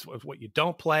 Sometimes it's what you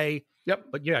don't play. Yep.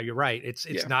 But yeah, you're right.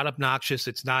 It's not obnoxious.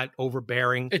 It's not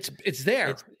overbearing. It's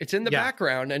there. It's in the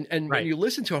background. And when you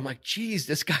listen to it, I'm like, geez,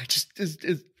 this guy just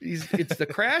it's the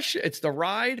crash, it's the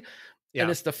ride, and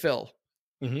it's the fill.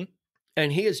 Mm-hmm.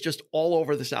 And he is just all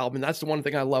over this album. And that's the one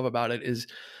thing I love about it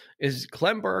is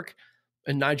Clem Burke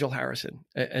and Nigel Harrison.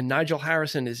 And Nigel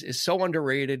Harrison is so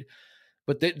underrated.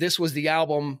 But this was the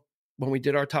album when we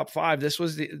did our top 5. This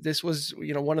was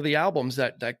one of the albums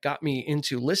that got me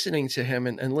into listening to him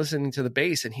and listening to the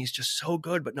bass. And he's just so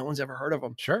good, but no one's ever heard of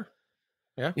him. Sure.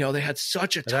 Yeah. They had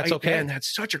such a tight band, they had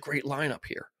such a great lineup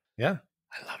here. Yeah.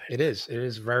 I love it. It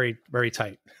is very, very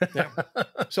tight. Yeah.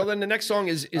 So then the next song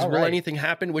is Will Anything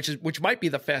Happen, which might be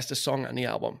the fastest song on the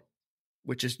album,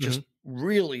 which is just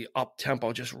really up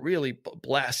tempo, just really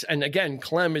blast. And again,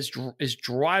 Clem is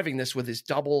driving this with his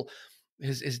double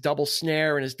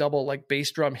snare and his double like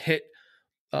bass drum hit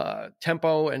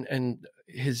tempo, and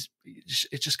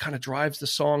it just kind of drives the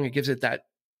song. It gives it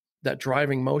that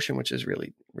driving motion, which is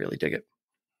really, really dig it.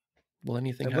 Will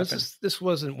Anything Happen? This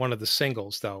wasn't one of the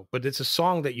singles though, but it's a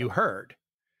song that you heard.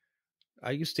 I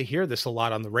used to hear this a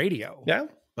lot on the radio. Yeah.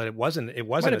 But it wasn't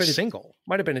a single.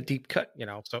 Might have been a deep cut.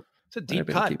 So it's a deep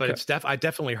cut, but I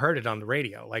definitely heard it on the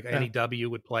radio. Like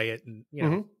NEW would play it,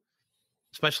 and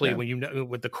especially when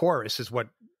with the chorus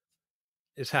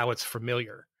is how it's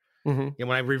familiar. Mm-hmm. And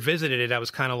when I revisited it, I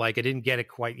was kind of like, I didn't get it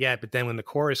quite yet. But then when the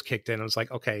chorus kicked in, I was like,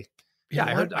 okay,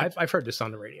 I've heard this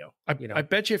on the radio. I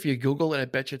bet you if you Google it, I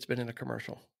bet you it's been in a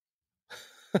commercial.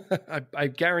 I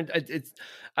guarantee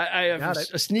I have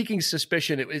a sneaking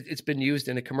suspicion it's been used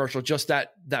in a commercial. Just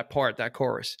that part, that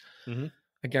chorus. Mm-hmm.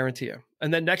 I guarantee you.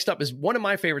 And then next up is one of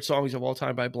my favorite songs of all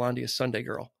time by Blondie, is Sunday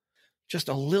Girl. Just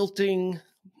a lilting,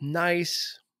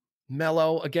 nice,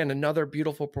 mellow. Again, another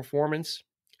beautiful performance.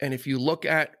 And if you look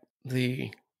at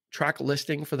the track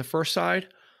listing for the first side,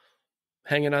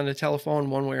 Hanging on the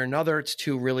Telephone, one way or another, it's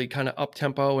two really kind of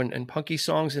up-tempo and punky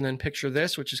songs. And then Picture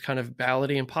This, which is kind of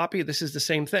ballady and poppy. This is the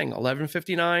same thing.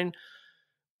 11:59,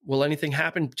 Will Anything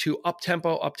Happen, two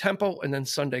up-tempo, and then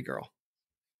Sunday Girl.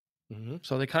 Mm-hmm.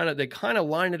 So they kind of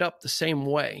line it up the same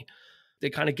way.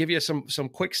 They kind of give you some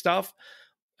quick stuff,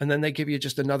 and then they give you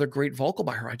just another great vocal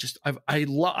by her.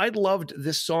 I loved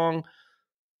this song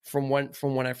from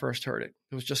when I first heard it.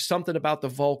 It was just something about the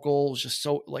vocal. It was just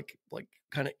so like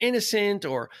kind of innocent,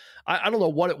 or I don't know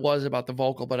what it was about the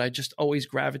vocal, but I just always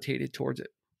gravitated towards it.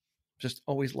 Just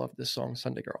always loved this song,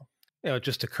 Sunday Girl. It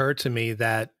just occurred to me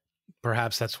that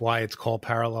perhaps that's why it's called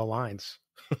Parallel Lines.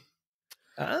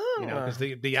 Oh, because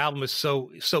the album is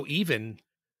so even,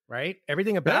 right?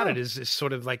 Everything about it is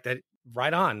sort of like that,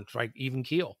 right on, right, even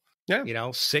keel.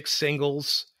 Yeah. 6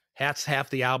 singles. That's half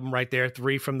the album right there.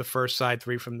 3 from the first side,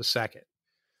 3 from the second.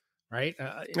 Right?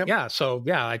 Yep. Yeah. So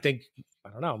I think, I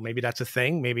don't know, maybe that's a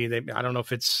thing. Maybe I don't know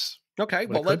if it's okay.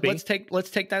 Well, let's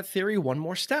take that theory one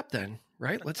more step then,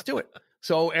 right? Let's do it.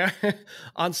 So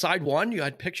on side 1, you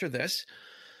had Picture This,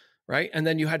 right? And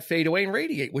then you had Fade Away and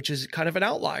Radiate, which is kind of an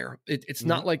outlier. It's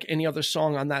not like any other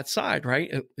song on that side,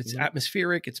 right? It's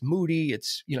atmospheric, it's moody,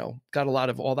 it's, got a lot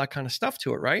of all that kind of stuff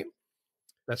to it, right?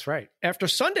 That's right. After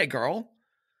Sunday Girl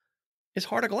is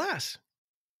Heart of Glass,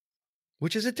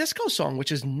 which is a disco song,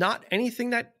 which is not anything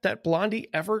that Blondie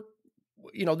ever,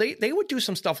 they would do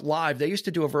some stuff live. They used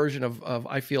to do a version of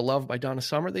I Feel Love by Donna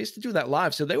Summer. They used to do that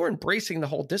live. So they were embracing the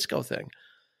whole disco thing.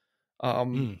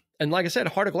 And like I said,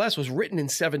 Heart of Glass was written in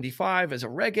 75 as a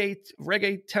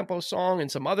reggae tempo song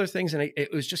and some other things. And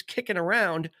it was just kicking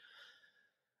around.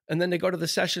 And then they go to the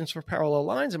sessions for Parallel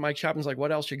Lines, and Mike Chapman's like,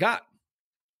 what else you got?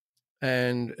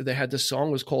 And they had this song,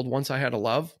 was called Once I Had a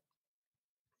Love.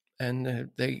 And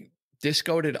they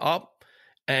discoed it up,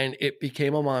 and it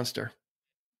became a monster.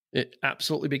 It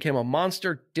absolutely became a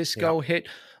monster disco hit.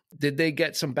 Did they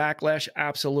get some backlash?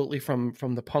 Absolutely, from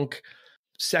the punk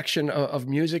section of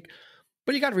music.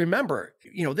 But you got to remember,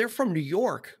 they're from New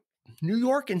York. New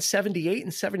York in 78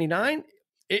 and 79,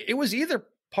 it was either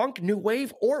punk, new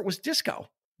wave, or it was disco.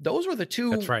 Those were the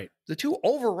two. That's right. The two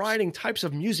overriding types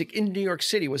of music in New York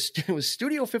City was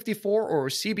Studio 54 or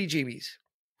CBGBs.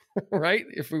 Right?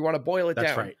 If we want to boil it down.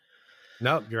 That's right.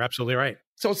 No, you're absolutely right.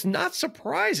 So it's not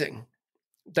surprising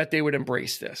that they would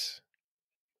embrace this.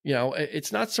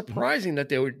 It's not surprising that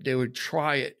they would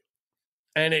try it.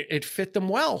 And it fit them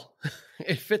well.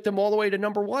 It fit them all the way to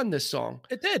number one, this song.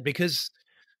 It did, because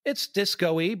it's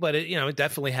disco-y, but it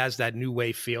definitely has that new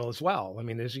wave feel as well. I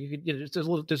mean,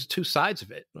 there's two sides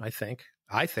of it. I think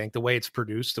the way it's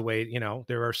produced, the way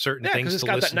there are certain things to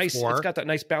listen for. It's got that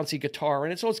nice bouncy guitar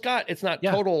in it, so it's not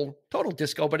total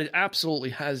disco, but it absolutely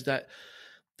has that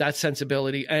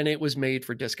sensibility, and it was made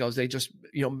for discos. They just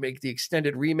make the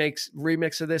extended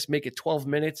remix of this, make it 12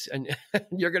 minutes, and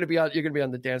you're gonna be on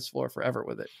the dance floor forever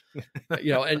with it.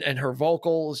 And her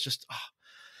vocal is just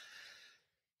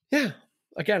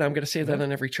Again, I'm going to say that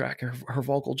on every track. Her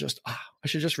vocal just, I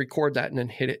should just record that and then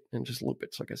hit it and just loop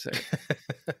it so I can say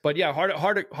it. But yeah,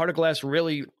 Heart of Glass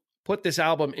really put this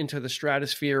album into the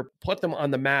stratosphere, put them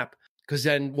on the map, because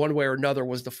then one way or another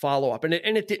was the follow-up. And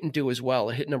it didn't do as well.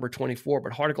 It hit number 24,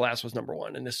 but Heart of Glass was number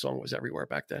one, and this song was everywhere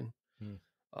back then.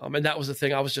 And that was the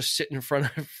thing. I was just sitting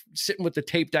with the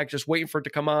tape deck, just waiting for it to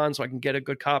come on so I can get a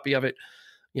good copy of it,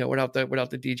 without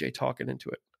the DJ talking into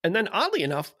it. And then oddly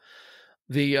enough,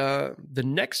 the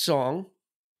next song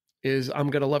is I'm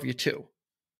Gonna Love You Too,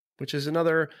 which is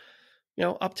another,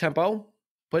 up-tempo,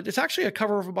 but it's actually a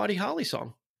cover of a Buddy Holly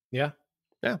song. Yeah.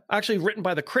 Actually written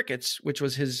by the Crickets, which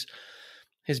was his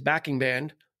backing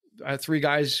band. Two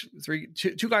guys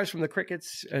from the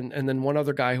Crickets, and then one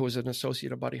other guy who was an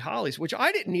associate of Buddy Holly's, which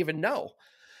I didn't even know.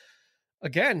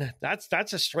 Again,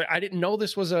 that's a straight. I didn't know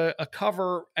this was a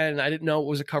cover, and I didn't know it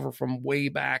was a cover from way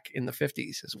back in the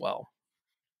 50s as well,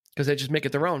 because they just make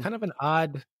it their own. Kind of an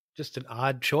odd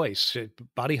choice.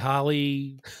 Buddy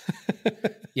Holly,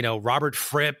 Robert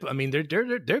Fripp. I mean,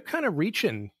 they're kind of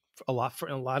reaching a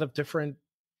lot of different,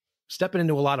 stepping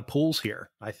into a lot of pools here,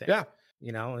 I think. Yeah.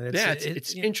 And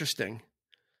it's interesting.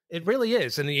 It really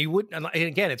is. And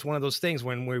again, it's one of those things,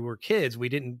 when we were kids, we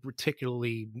didn't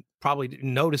particularly probably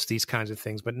notice these kinds of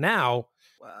things. But now,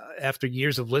 after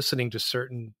years of listening to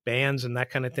certain bands and that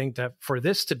kind of thing, for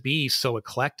this to be so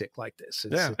eclectic like this.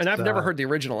 And I've never heard the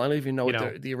original. I don't even know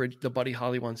what the Buddy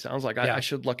Holly one sounds like. I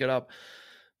should look it up.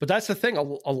 But that's the thing.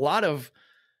 A lot of,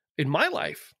 in my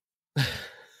life,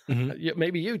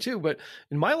 maybe you too, but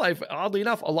in my life, oddly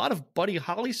enough, a lot of Buddy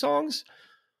Holly songs,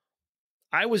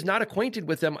 I was not acquainted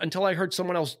with them until I heard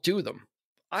someone else do them.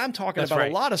 I'm talking about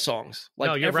a lot of songs.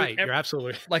 No, you're right. You're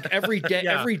absolutely like Every Day.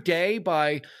 Every Day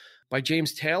by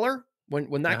James Taylor.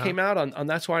 When that came out on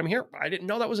That's Why I'm Here, I didn't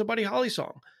know that was a Buddy Holly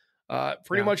song.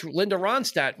 Pretty much Linda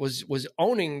Ronstadt was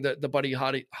owning the Buddy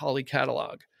Holly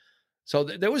catalog. So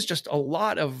there was just a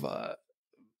lot of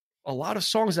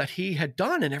songs that he had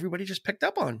done, and everybody just picked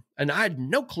up on. And I had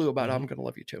no clue about I'm Gonna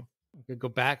Love You Too. Could go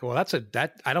back. Well,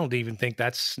 I don't even think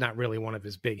that's not really one of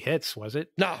his big hits, was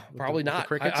it? No, probably not.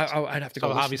 I'd have to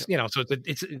go. So obviously, so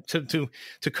it's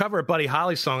to cover a Buddy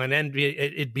Holly song and then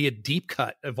it'd be a deep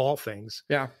cut of all things.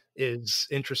 Yeah, is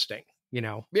interesting.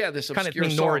 This kind of thing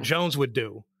song Nora Jones would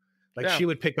do. Like she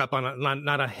would pick up on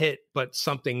not a hit, but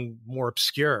something more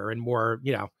obscure and more.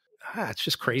 It's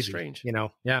just crazy. Strange.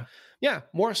 Yeah.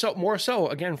 More so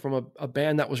again from a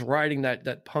band that was riding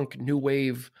that punk new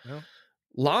wave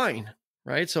line,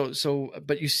 right? So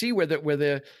but you see where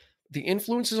the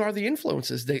influences are the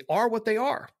influences. They are what they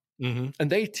are.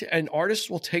 Mm-hmm. And artists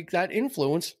will take that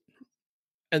influence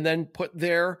and then put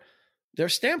their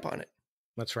stamp on it.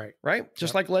 That's right. Right?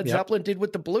 Just like Led Zeppelin did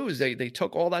with the blues. They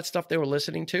took all that stuff they were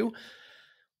listening to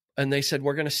and they said,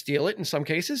 we're going to steal it in some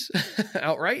cases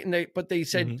outright. But they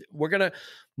said, we're going to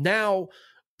now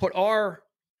put our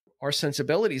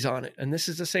sensibilities on it. And this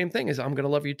is the same thing as I'm Gonna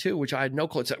Love You Too, which I had no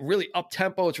clue. It's really up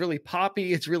tempo. It's really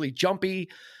poppy. It's really jumpy,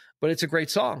 but it's a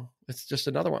great song. It's just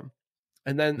another one.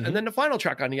 And then the final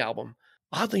track on the album,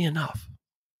 oddly enough,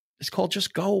 is called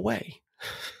Just Go Away.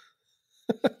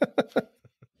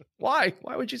 Why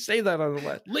would you say that on the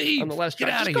last? Leave. On the last track?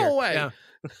 Get out of here. Go away. Yeah.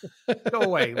 Go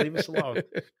away. Leave us alone.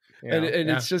 And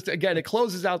it's just, again, it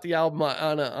closes out the album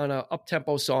on a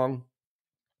up-tempo song,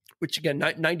 which again,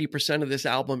 90% of this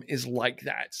album is like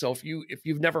that. So if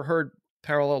you've never heard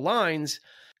Parallel Lines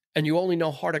and you only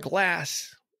know Heart of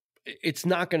Glass, it's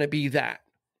not going to be that.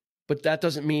 But that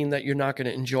doesn't mean that you're not going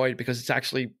to enjoy it, because it's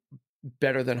actually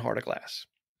better than Heart of Glass.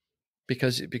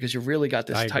 Because you really got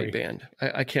this tight band.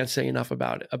 I can't say enough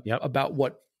about it, about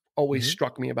what always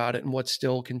struck me about it and what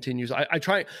still continues. I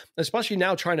try, especially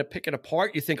now, trying to pick it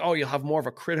apart. You think, oh, you'll have more of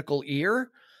a critical ear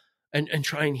and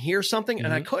try and hear something.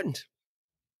 And I couldn't.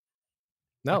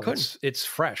 No, it's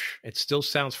fresh. It still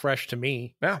sounds fresh to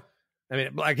me. Yeah. I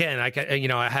mean, again,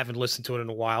 I haven't listened to it in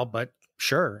a while, but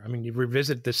sure. I mean, you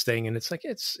revisit this thing and it's like,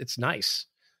 it's nice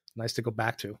to go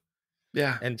back to.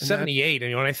 Yeah. And 78,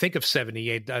 and when I think of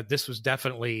 78, this was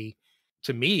definitely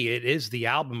to me, it is the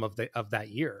album of that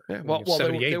year. Yeah, well,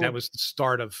 78, that was the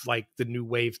start of like the new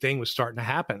wave thing was starting to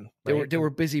happen. Right? They were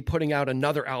busy putting out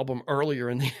another album earlier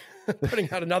in the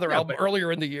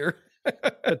earlier in the year.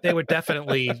 But they were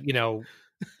definitely, you know,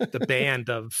 the band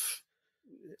of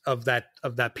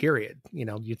that period. You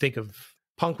know, you think of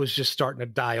punk was just starting to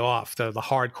die off, the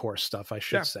hardcore stuff, I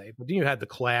should say. But then you had the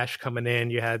Clash coming in,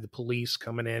 you had the Police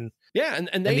coming in. Yeah,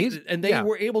 and they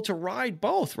were able to ride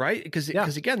both, right? Because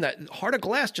again, that Heart of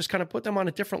Glass just kind of put them on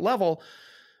a different level.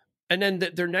 And then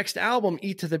their next album,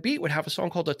 Eat to the Beat, would have a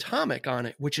song called Atomic on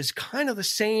it, which is kind of the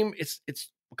same. It's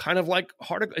kind of like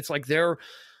it's like their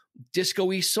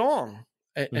disco-y song.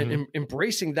 And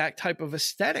embracing that type of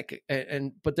aesthetic,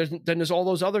 but there's all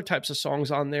those other types of songs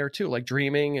on there too, like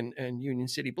Dreaming and Union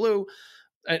City Blue,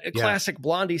 and classic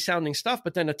Blondie sounding stuff.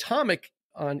 But then Atomic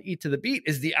on Eat to the Beat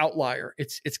is the outlier.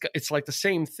 It's like the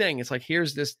same thing. It's like,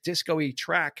 here's this disco-y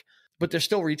track, but they're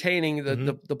still retaining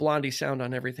the Blondie sound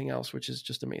on everything else, which is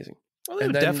just amazing. Well, they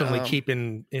were definitely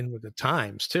keeping in with the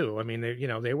times too. I mean,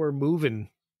 they were moving.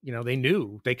 You know,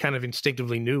 they kind of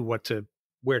instinctively knew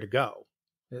where to go.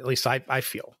 At least I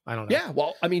feel. I don't know. Yeah,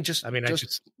 well, I mean, just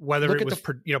whether it was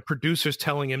producers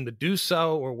telling him to do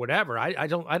so or whatever. I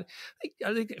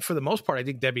think for the most part, I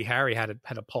think Debbie Harry had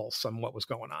a pulse on what was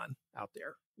going on out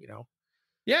there. You know.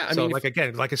 Yeah, I mean,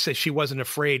 like I said, she wasn't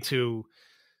afraid to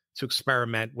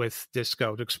experiment with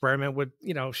disco, to experiment with,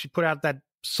 you know, she put out that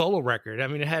solo record. I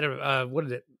mean, it had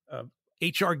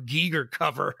H.R. Giger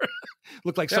cover,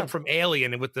 looked like something from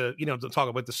Alien, and with the, you know, to talk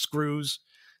about the screws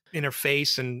in her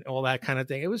face and all that kind of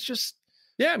thing. It was just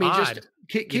I mean, odd, just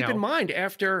keep in mind,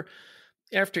 after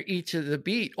Eat to the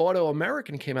Beat, Auto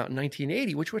American came out in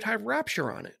 1980, which would have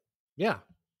Rapture on it. Yeah.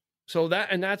 So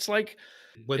that's like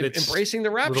embracing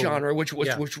the rap genre, which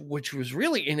was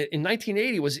really in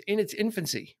 1980 was in its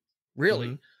infancy, really.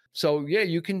 Mm-hmm. So yeah,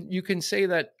 you can say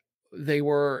that they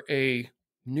were a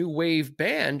new wave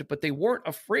band, but they weren't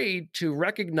afraid to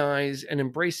recognize and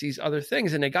embrace these other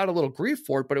things. And they got a little grief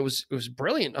for it, but it was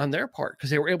brilliant on their part,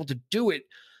 because they were able to do it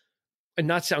and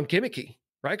not sound gimmicky,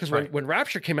 right? Because when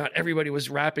Rapture came out, everybody was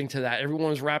rapping to that.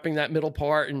 Everyone was rapping that middle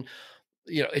part, and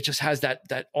you know, it just has that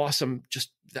awesome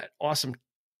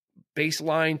bass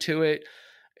line to it.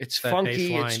 It's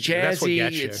funky, it's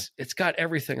jazzy, it's got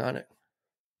everything on it.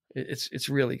 It's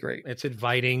really great. It's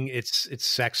inviting. It's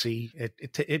sexy.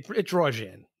 It draws you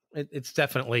in. It's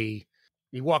definitely,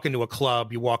 you walk into a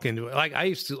club, like I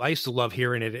used to love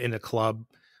hearing it in a club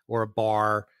or a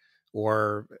bar,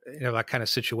 or, you know, that kind of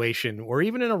situation, or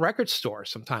even in a record store.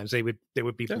 Sometimes they would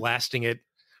be blasting it.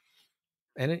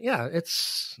 And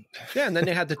and then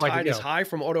they had The Tide is High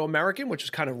from Auto American, which was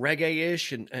kind of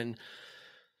reggae-ish, and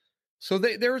so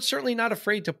they're certainly not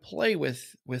afraid to play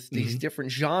with these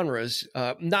different genres,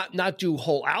 not do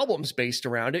whole albums based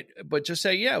around it, but just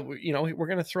say, we're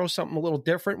going to throw something a little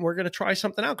different. We're going to try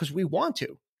something out because we want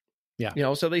to. Yeah. You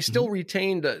know, so they still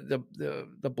retained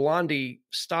the Blondie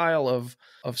style of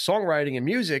songwriting and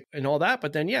music and all that.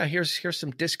 But then, here's some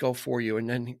disco for you. And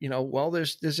then, you know, well,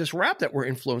 there's this rap that we're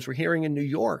influenced. We're hearing in New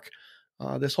York,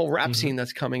 this whole rap scene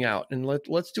that's coming out, and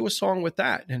let's do a song with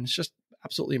that. And it's just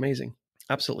absolutely amazing.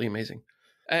 Absolutely amazing.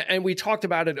 And we talked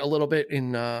about it a little bit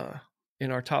in our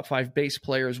top 5 bass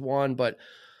players one, but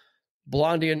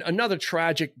Blondie, and another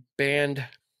tragic band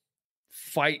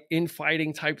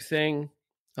fighting type thing.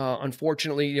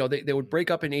 Unfortunately, you know, they would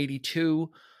break up in 82.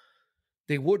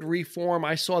 They would reform.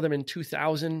 I saw them in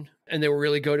 2000, and they were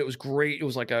really good. It was great. It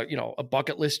was like a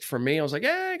bucket list for me. I was like,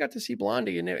 I got to see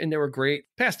Blondie, and they were great.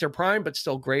 Past their prime, but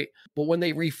still great. But when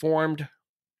they reformed,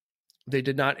 they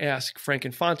did not ask Frank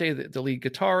Infante, the lead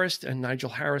guitarist, and Nigel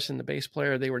Harrison, the bass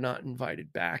player. They were not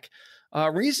invited back.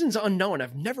 Reasons unknown.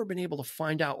 I've never been able to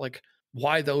find out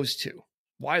why those two.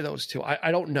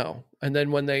 I don't know. And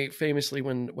then when they famously,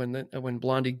 when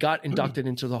Blondie got inducted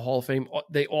into the Hall of Fame,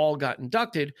 they all got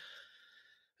inducted.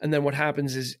 And then what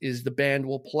happens is the band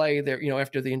will play their, you know,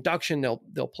 after the induction,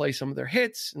 they'll play some of their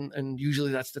hits, and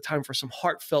usually that's the time for some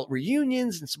heartfelt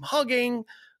reunions and some hugging.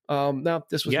 No,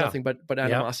 this was nothing but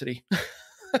animosity.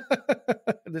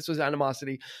 This was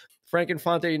animosity. Frank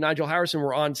Infante and Nigel Harrison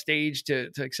were on stage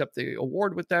to accept the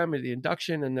award with them at the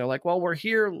induction, and they're like, "Well, we're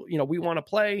here. You know, we want to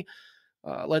play.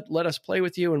 Let us play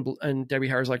with you." And Debbie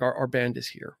Harry's like, "Our band is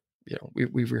here. You know,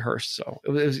 we've rehearsed." So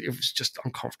it was just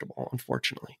uncomfortable,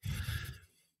 unfortunately.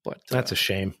 But that's a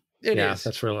shame. It is.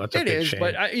 That's real. That's a big shame.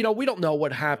 But you know, we don't know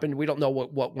what happened. We don't know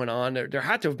what went on. There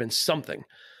had to have been something.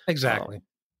 Exactly.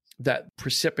 That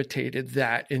precipitated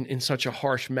that in such a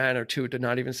harsh manner to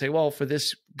not even say, well, for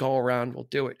this go around, we'll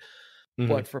do it. Mm-hmm.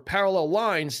 But for Parallel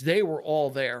Lines, they were all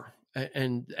there.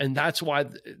 and that's why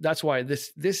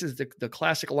this is the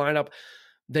classic lineup.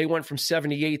 They went from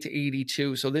 78 to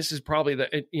 82. So this is probably there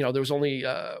was only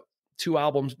 2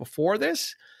 albums before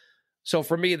this. So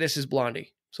for me, this is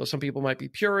Blondie. So some people might be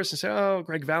purists and say, oh,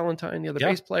 Greg Valentine, the other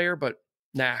bass player, but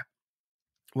nah.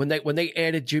 When they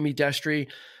added Jimmy Destri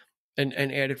and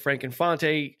added Frank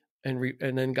Infante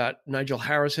and then got Nigel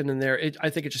Harrison in there, I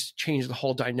think it just changed the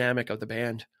whole dynamic of the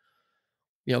band.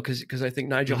 Because I think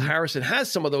Nigel Harrison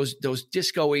has some of those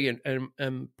disco-y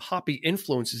and poppy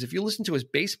influences. If you listen to his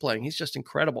bass playing, he's just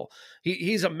incredible.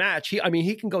 He's a match.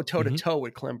 He can go toe to toe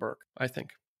with Clem Burke, I think.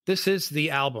 This is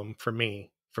the album for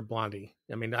me for Blondie.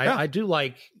 I mean, I do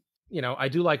like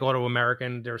Auto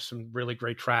American. There's some really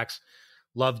great tracks.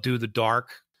 Love Do the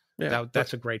Dark. Yeah,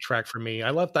 that's a great track for me.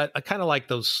 I love that. I kind of like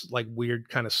those like weird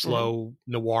kind of slow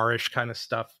noirish kind of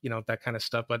stuff, that kind of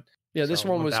stuff. But yeah, this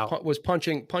one was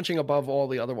punching above all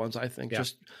the other ones, I think. Yeah.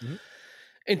 Just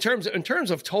in terms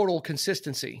of total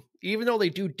consistency, even though they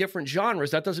do different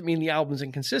genres, that doesn't mean the album's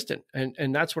inconsistent.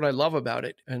 And that's what I love about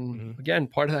it. And again,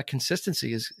 part of that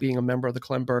consistency is being a member of the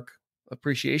Clem Burke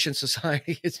Appreciation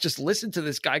Society. It's just listen to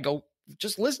this guy go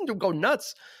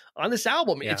nuts on this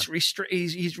album. Yeah.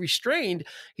 He's restrained.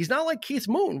 He's not like Keith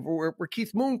Moon, where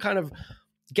Keith Moon kind of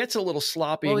gets a little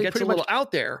sloppy and gets a little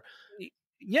out there.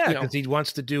 Yeah, because he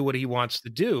wants to do what he wants to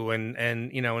do. And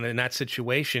in that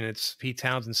situation, it's Pete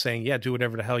Townsend saying, yeah, do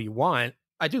whatever the hell you want.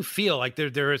 I do feel like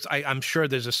there is, I'm sure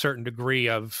there's a certain degree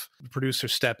of the producer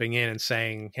stepping in and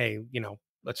saying, hey,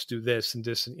 let's do this and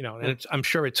this, and I'm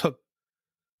sure it took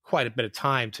quite a bit of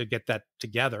time to get that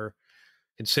together,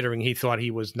 considering he thought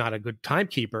he was not a good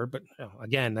timekeeper. But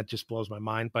again, that just blows my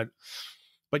mind. But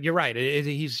you're right.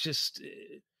 He's just,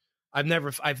 I've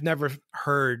never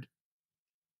heard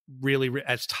really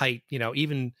as tight,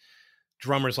 even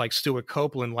drummers like Stuart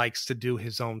Copeland likes to do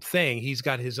his own thing. He's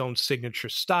got his own signature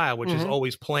style, which is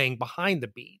always playing behind the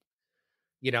beat.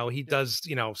 He does,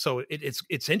 so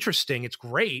it's interesting. It's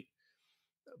great,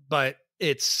 but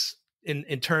it's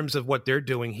in terms of what they're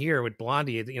doing here with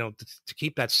Blondie, to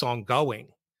keep that song going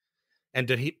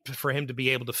and for him to be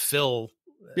able to fill.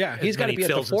 Yeah, he's got to be at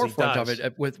the forefront of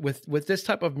it with this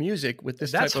type of music.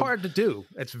 That's hard to do.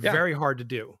 It's very hard to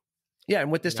do. Yeah,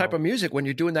 and with this type of music, when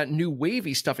you're doing that new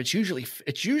wavy stuff, it's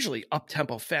usually up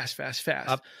tempo, fast.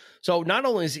 So not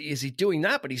only is he doing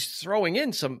that, but he's throwing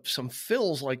in some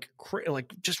fills like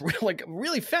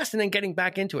really fast, and then getting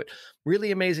back into it.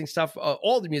 Really amazing stuff.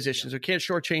 All the musicians, we can't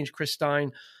shortchange Chris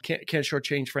Stein, can't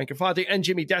shortchange Frank Infante, and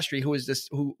Jimmy Destri, who's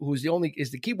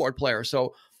the keyboard player.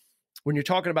 So when you're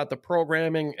talking about the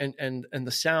programming and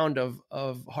the sound of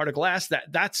Heart of Glass,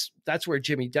 that's where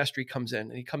Jimmy Destri comes in,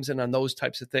 and he comes in on those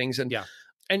types of things, and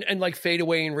like Fade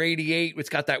Away and Radiate, it's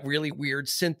got that really weird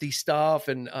synthy stuff,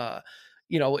 and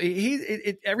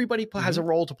everybody has a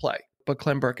role to play, but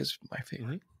Clem Burke is my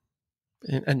favorite,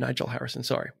 and Nigel Harrison,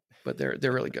 sorry, but they're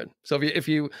really good. So if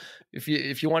you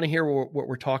want to hear what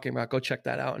we're talking about, go check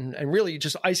that out, and really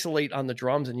just isolate on the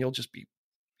drums, and you'll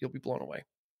be blown away.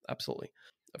 Absolutely.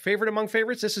 A favorite among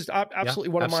favorites. This is absolutely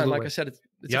one of mine. Like I said,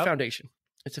 it's a foundation.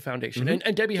 It's a foundation.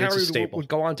 And Debbie Harry would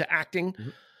go on to acting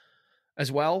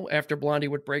as well after Blondie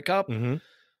would break up.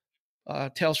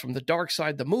 Tales from the Dark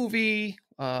Side, the movie,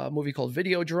 a movie called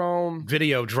Videodrome.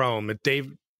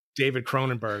 David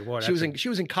Cronenberg. Boy, she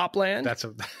was in Copland.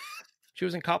 She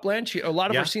was in Copland. A lot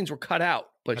of her scenes were cut out,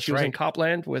 but she was in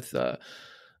Copland with De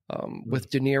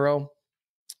Niro,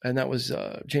 and that was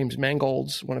James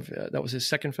Mangold's that was his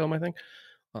second film, I think.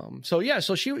 So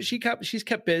she's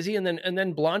kept busy, and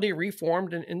then Blondie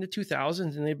reformed in the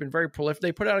 2000s, and they've been very prolific.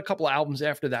 They put out a couple of albums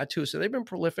after that too, so they've been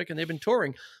prolific, and they've been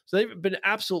touring, so they've been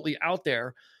absolutely out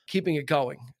there keeping it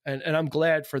going, and I'm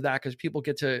glad for that, because people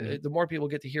get to the more people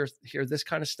get to hear this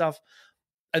kind of stuff,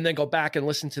 and then go back and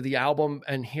listen to the album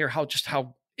and hear how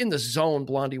in the zone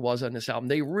Blondie was on this album.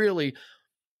 They really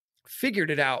figured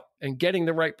it out, and getting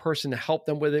the right person to help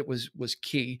them with it was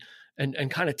key.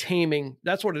 And kind of taming,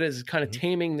 that's what it is kind of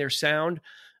taming their sound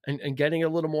and getting a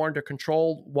little more under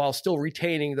control while still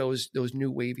retaining those new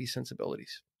wavy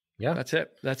sensibilities. Yeah. That's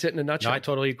it in a nutshell. No, I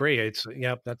totally agree.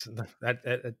 That's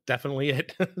definitely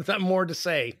it. There's not more to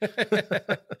say.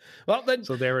 Well, then,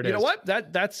 so there it is. You know what?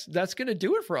 That's going to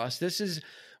do it for us. This is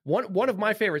one of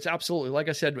my favorites. Absolutely. Like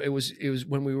I said, it was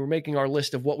when we were making our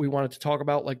list of what we wanted to talk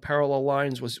about, like Parallel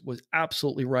Lines was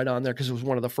absolutely right on there, because it was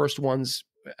one of the first ones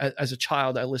as a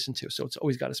child I listened to. So it's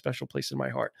always got a special place in my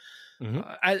heart.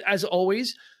 As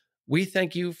always, we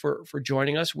thank you for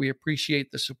joining us. We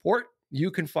appreciate the support. You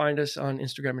can find us on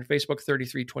Instagram and Facebook,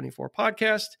 3324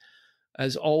 Podcast.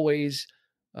 As always,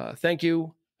 thank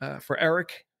you for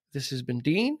Eric. This has been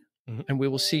Dean, and we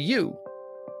will see you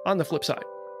on the flip side.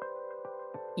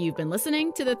 You've been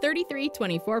listening to the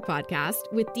 3324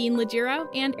 podcast with Dean Legiro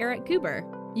and Eric Kuber.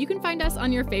 You can find us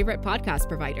on your favorite podcast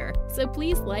provider, so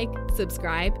please like,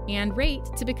 subscribe, and rate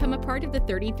to become a part of the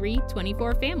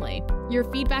 3324 family. Your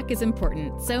feedback is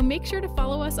important, so make sure to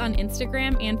follow us on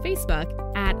Instagram and Facebook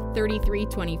at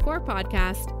 3324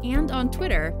 Podcast and on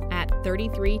Twitter at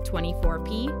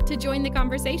 3324P to join the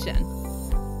conversation.